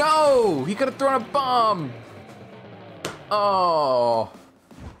 No! He could have thrown a bomb! Oh.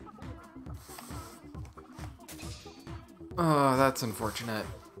 Oh, that's unfortunate.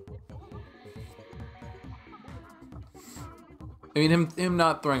 I mean, him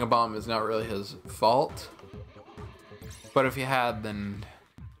not throwing a bomb is not really his fault. But if he had, then...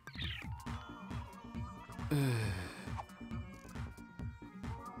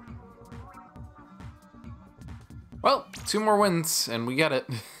 Well, 2 more wins, and we get it.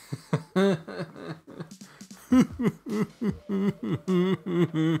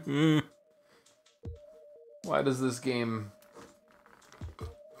 Why does this game...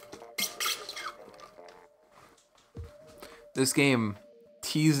 This game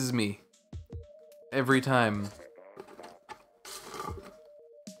teases me every time.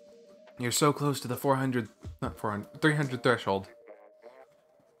 You're so close to the 300 threshold.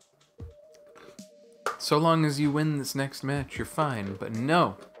 So long as you win this next match, you're fine. But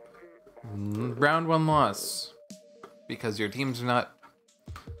no. Round 1 loss. Because your teams are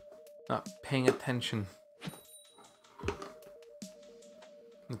not paying attention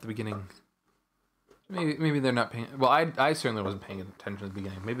at the beginning. Maybe they're not paying... Well, I certainly wasn't paying attention at the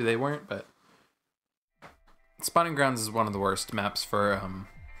beginning. Maybe they weren't, but... Spawning Grounds is one of the worst maps for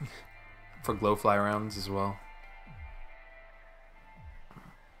glowfly rounds as well.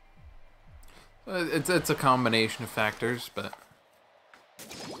 It's a combination of factors, but...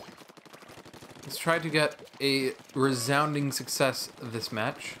 Let's try to get a resounding success of this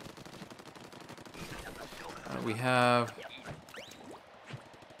match. We have...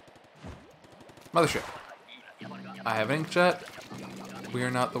 Mothership. I have inkjet. We are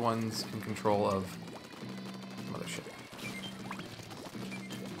not the ones in control of Mothership.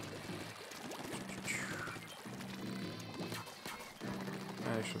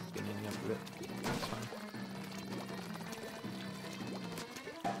 I should have been in up with it. That's fine.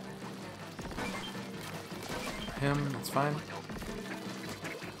 Him, that's fine.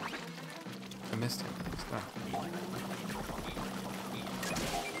 I missed him. Oh.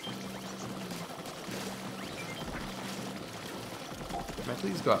 Can I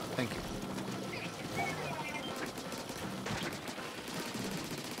please go up? Thank you.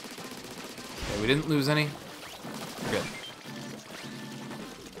 Okay, we didn't lose any. We're good.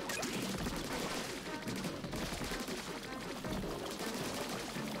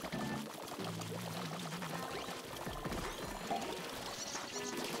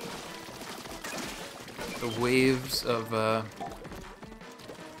 The waves of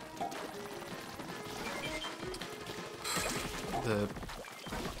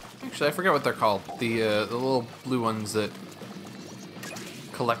Actually, I forget what they're called. The little blue ones that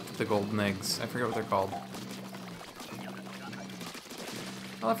collect the golden eggs. I forget what they're called.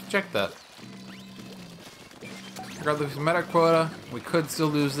 I'll have to check that. Regardless of meta quota, we could still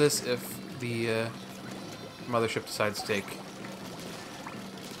lose this if the mothership decides to take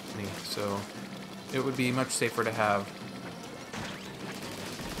me. So it would be much safer to have.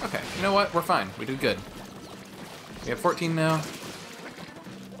 Okay, you know what? We're fine. We did good. We have 14 now.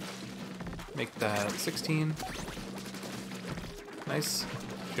 Make that 16. Nice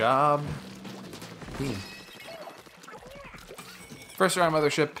job. Team. First round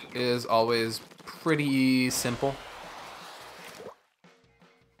mothership is always pretty simple.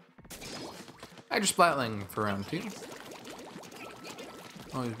 I just splatling for round 2.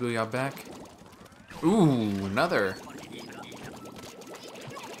 Always booyah back. Ooh, another.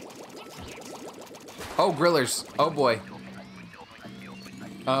 Oh, grillers. Oh boy.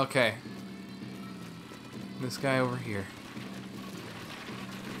 Okay. This guy over here.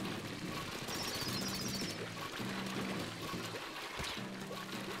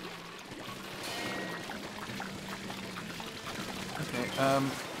 Okay,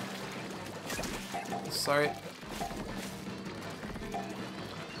 sorry.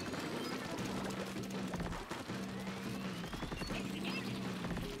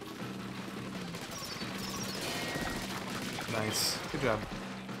 Nice. Good job.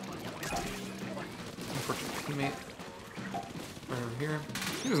 Unfortunate teammate. Right over here.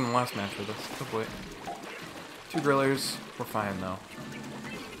 He was in the last match with us. Oh boy. 2 grillers. We're fine though.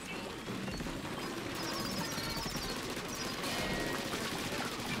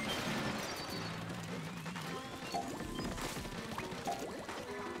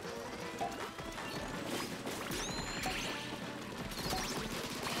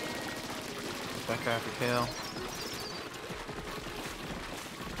 That guy after tail.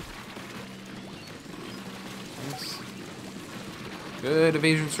 Nice. Good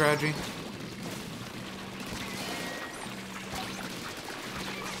evasion strategy.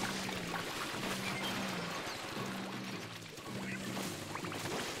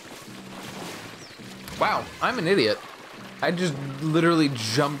 Wow, I'm an idiot. I just literally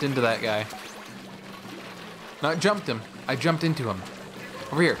jumped into that guy. Not jumped him, I jumped into him.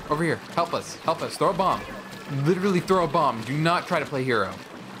 Over here, help us, throw a bomb. Literally throw a bomb, do not try to play hero.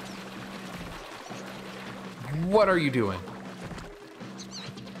 What are you doing?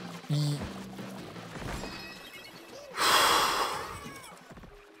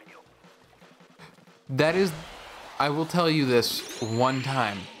 That is, I will tell you this one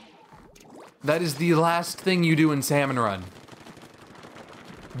time. That is the last thing you do in Salmon Run.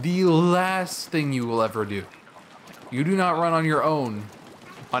 The last thing you will ever do. You do not run on your own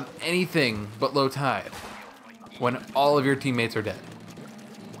on anything but low tide when all of your teammates are dead.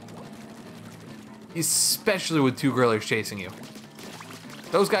 Especially with 2 grillers chasing you.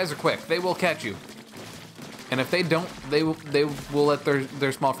 Those guys are quick. They will catch you. And if they don't, they will let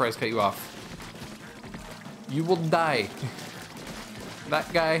their small fries cut you off. You will die.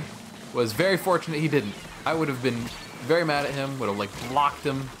 That guy was very fortunate he didn't. I would have been very mad at him, would have like blocked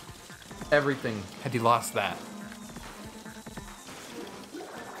him, everything, had he lost that.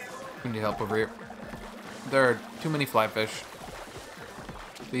 We need help over here. There are too many flyfish.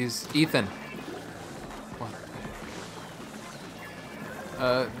 Please, Ethan. What?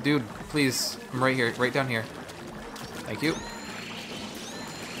 Dude, please, I'm right here, right down here. Thank you.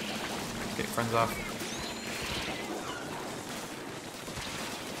 Okay, friends off.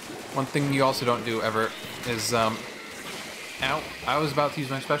 One thing you also don't do ever is, ow, I was about to use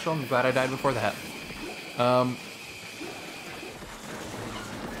my special. I'm glad I died before that.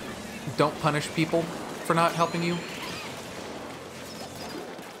 Don't punish people for not helping you.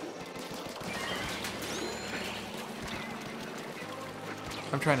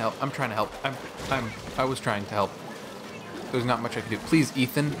 I'm trying to help. I'm trying to help. I was trying to help. There's not much I can do. Please,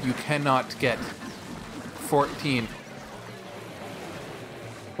 Ethan, you cannot get 14.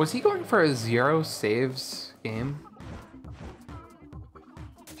 Was he going for a 0 saves game?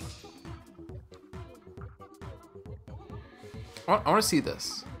 I want to see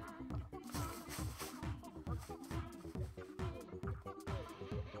this.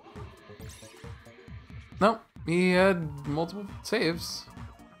 No, he had multiple saves.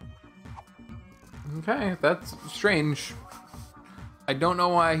 Okay, that's strange. I don't know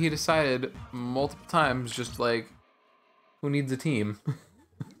why he decided multiple times just like, who needs a team?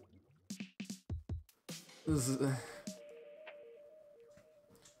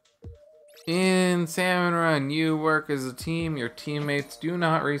 In Salmon Run, you work as a team. Your teammates do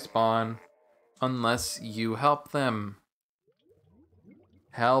not respawn unless you help them.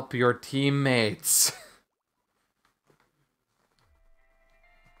 Help your teammates.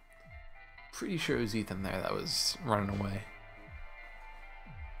 Pretty sure it was Ethan there that was running away.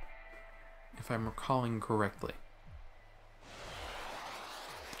 If I'm recalling correctly.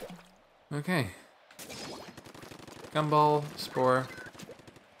 Okay. Gumball, Spore.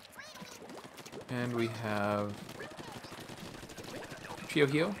 And we have Hio.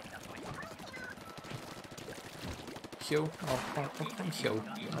 Hio? Oh, Hio.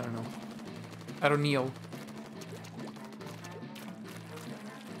 I don't know. I don't know.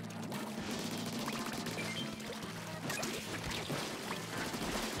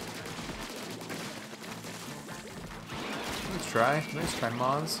 Nice try,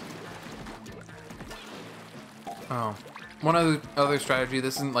 Moz. Oh. One other strategy,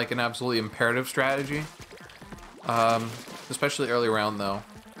 this isn't like an absolutely imperative strategy. Especially early round though.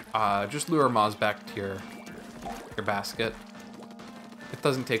 Just lure Moz back to your basket. It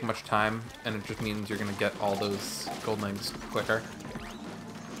doesn't take much time, and it just means you're gonna get all those golden eggs quicker.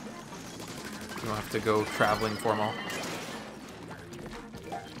 You don't have to go traveling for them all.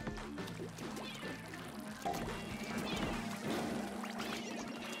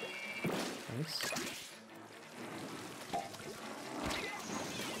 Nice.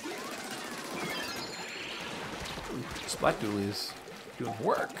 Splatoon is doing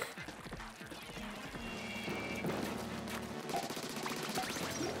work.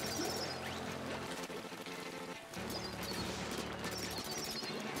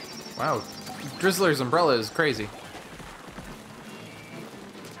 Wow, Drizzler's umbrella is crazy.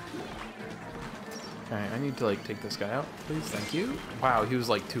 Okay, I need to like take this guy out, please. Thank you. Wow, he was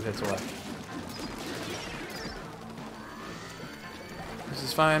like 2 hits away. This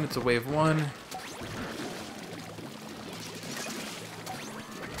is fine. It's a wave 1.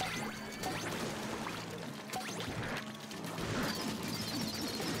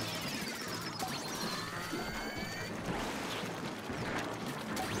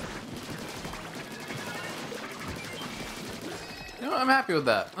 You know, I'm happy with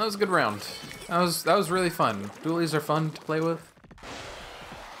that. That was a good round. That was really fun. Dualies are fun to play with.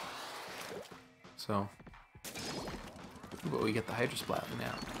 So, but we get the Hydra Splat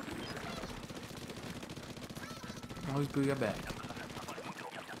now. Always booyah back.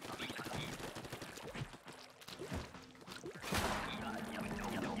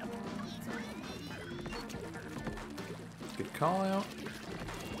 Good call out.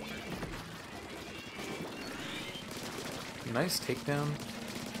 Nice takedown.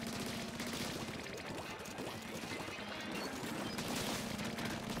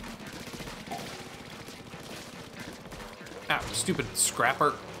 Ah, stupid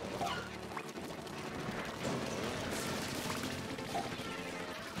scrapper.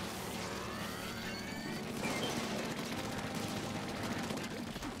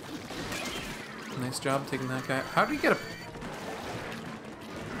 Nice job taking that guy. How did he get a...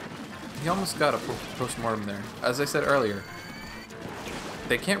 He almost got a post-mortem there. As I said earlier,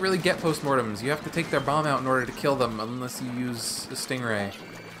 they can't really get post-mortems. You have to take their bomb out in order to kill them, unless you use a stingray.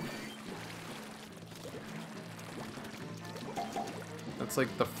 That's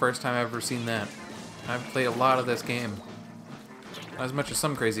like the first time I've ever seen that. I've played a lot of this game. Not as much as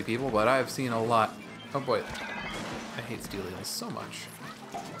some crazy people, but I've seen a lot. Oh boy. I hate steel eels so much.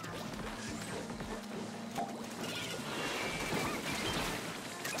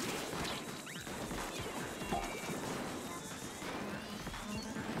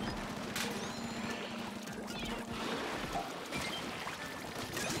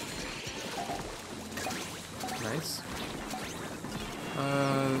 Nice.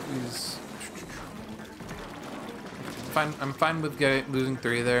 I'm fine with losing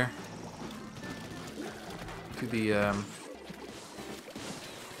 3 there. To the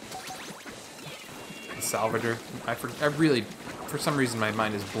Salvager. I really, for some reason, my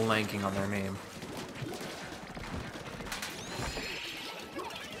mind is blanking on their name.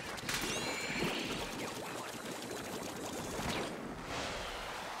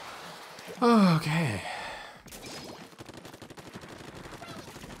 Okay.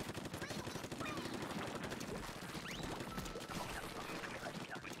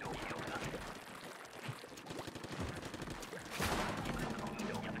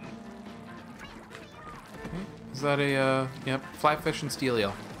 Is that a, yep, flyfish and steel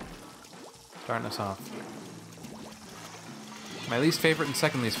eel. Starting us off. My least favorite and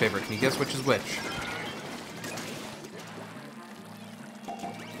second least favorite. Can you guess which is which?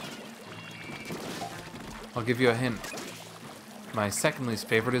 I'll give you a hint. My second least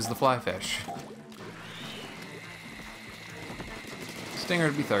favorite is the flyfish. Stinger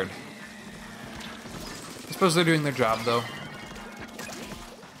would be third. I suppose they're doing their job, though.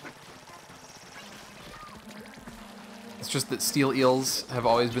 It's just that steel eels have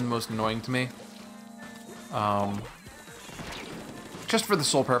always been the most annoying to me. Just for the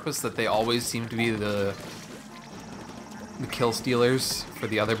sole purpose that they always seem to be the kill stealers for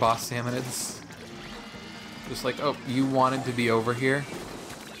the other boss salmonids. Just like, oh, you wanted to be over here?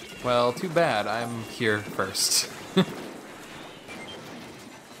 Well, too bad, I'm here first.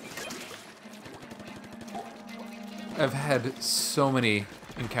 I've had so many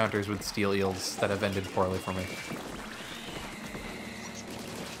encounters with steel eels that have ended poorly for me.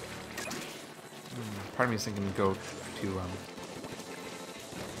 Part of me is thinking to go to,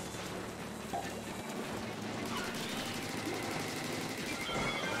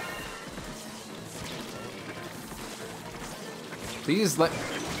 Please let...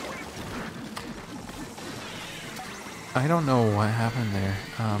 I don't know what happened there.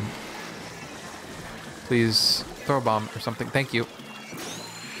 Please throw a bomb or something. Thank you.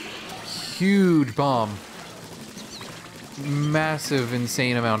 Huge bomb. Massive,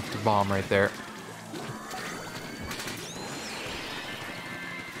 insane amount of bomb right there.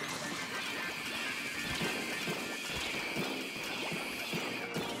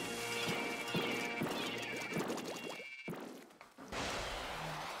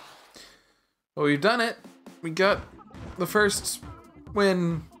 Well, we've done it. We got the first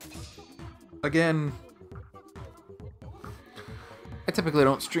win. Again. I typically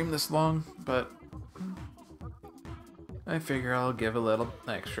don't stream this long, but I figure I'll give a little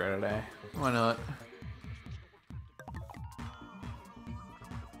extra today. Why not?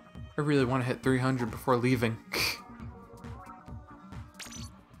 I really want to hit 300 before leaving.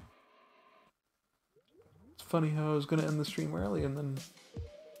 It's funny how I was going to end the stream early and then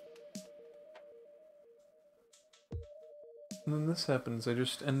this happens. I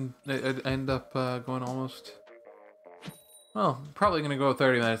end up going almost... Well, probably gonna go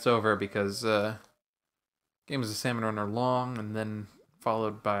 30 minutes over because games of Salmon Run are long, and then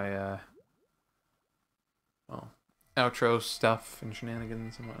followed by well, outro stuff and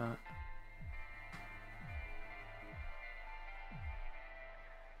shenanigans and whatnot.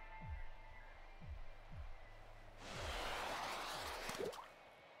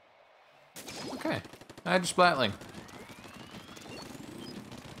 Okay, I just Splatling.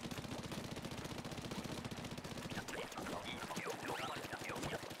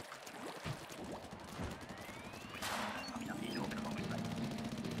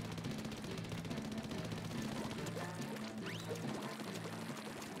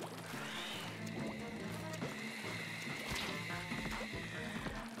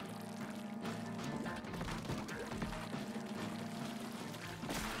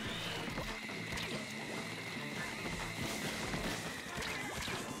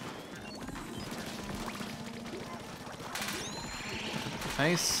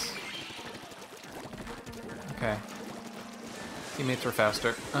 Nice. Okay. Teammates were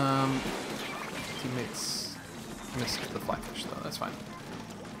faster. Teammates missed the flyfish though, that's fine.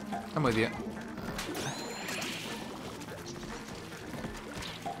 I'm with you.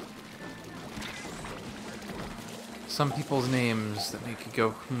 Some people's names that make you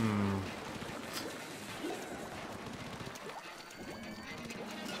go,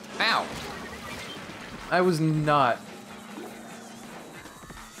 Ow! I was not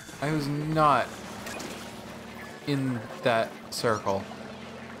in that circle.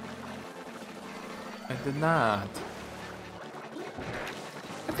 I did not.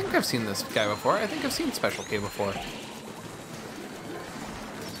 I think I've seen this guy before. I think I've seen Special K before.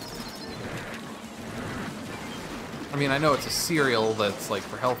 I mean, I know it's a cereal that's like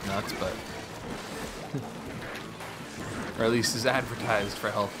for health nuts, but... or at least is advertised for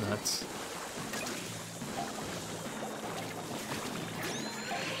health nuts.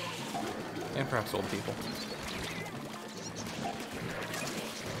 And perhaps old people.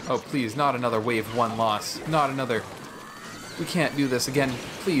 Oh, please, not another wave 1 loss. Not another... We can't do this again.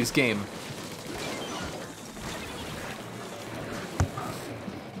 Please, game.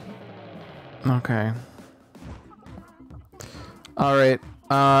 Okay. Alright,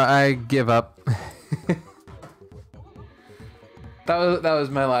 I give up. That was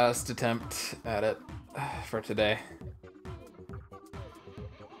my last attempt at it for today.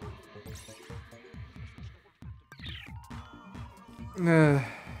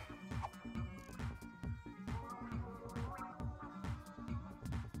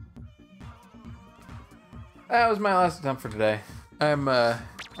 That was my last attempt for today. I'm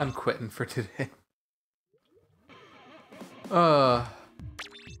quitting for today.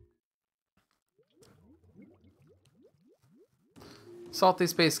 Salty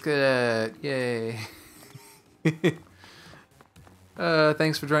SpaceCadet, yay.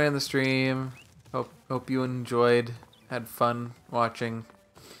 Thanks for joining the stream. Hope you enjoyed, had fun watching.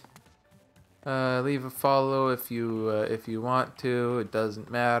 Leave a follow if you want to. It doesn't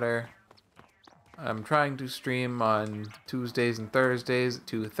matter. I'm trying to stream on Tuesdays and Thursdays at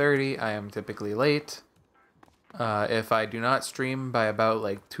 2:30. I am typically late. If I do not stream by about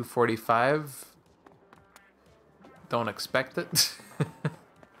like 2:45, don't expect it.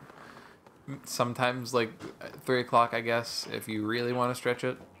 Sometimes like 3 o'clock, I guess, if you really want to stretch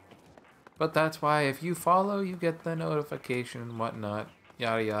it. But that's why if you follow, you get the notification and whatnot.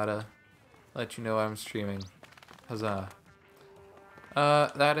 Yada yada. Let you know I'm streaming. Huzzah.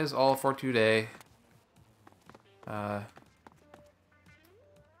 That is all for today.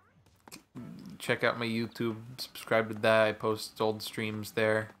 Check out my YouTube, subscribe to that, I post old streams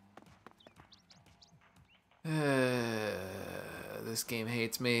there. This game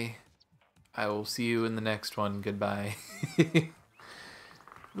hates me. I will see you in the next one. Goodbye.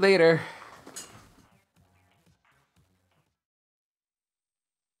 Later.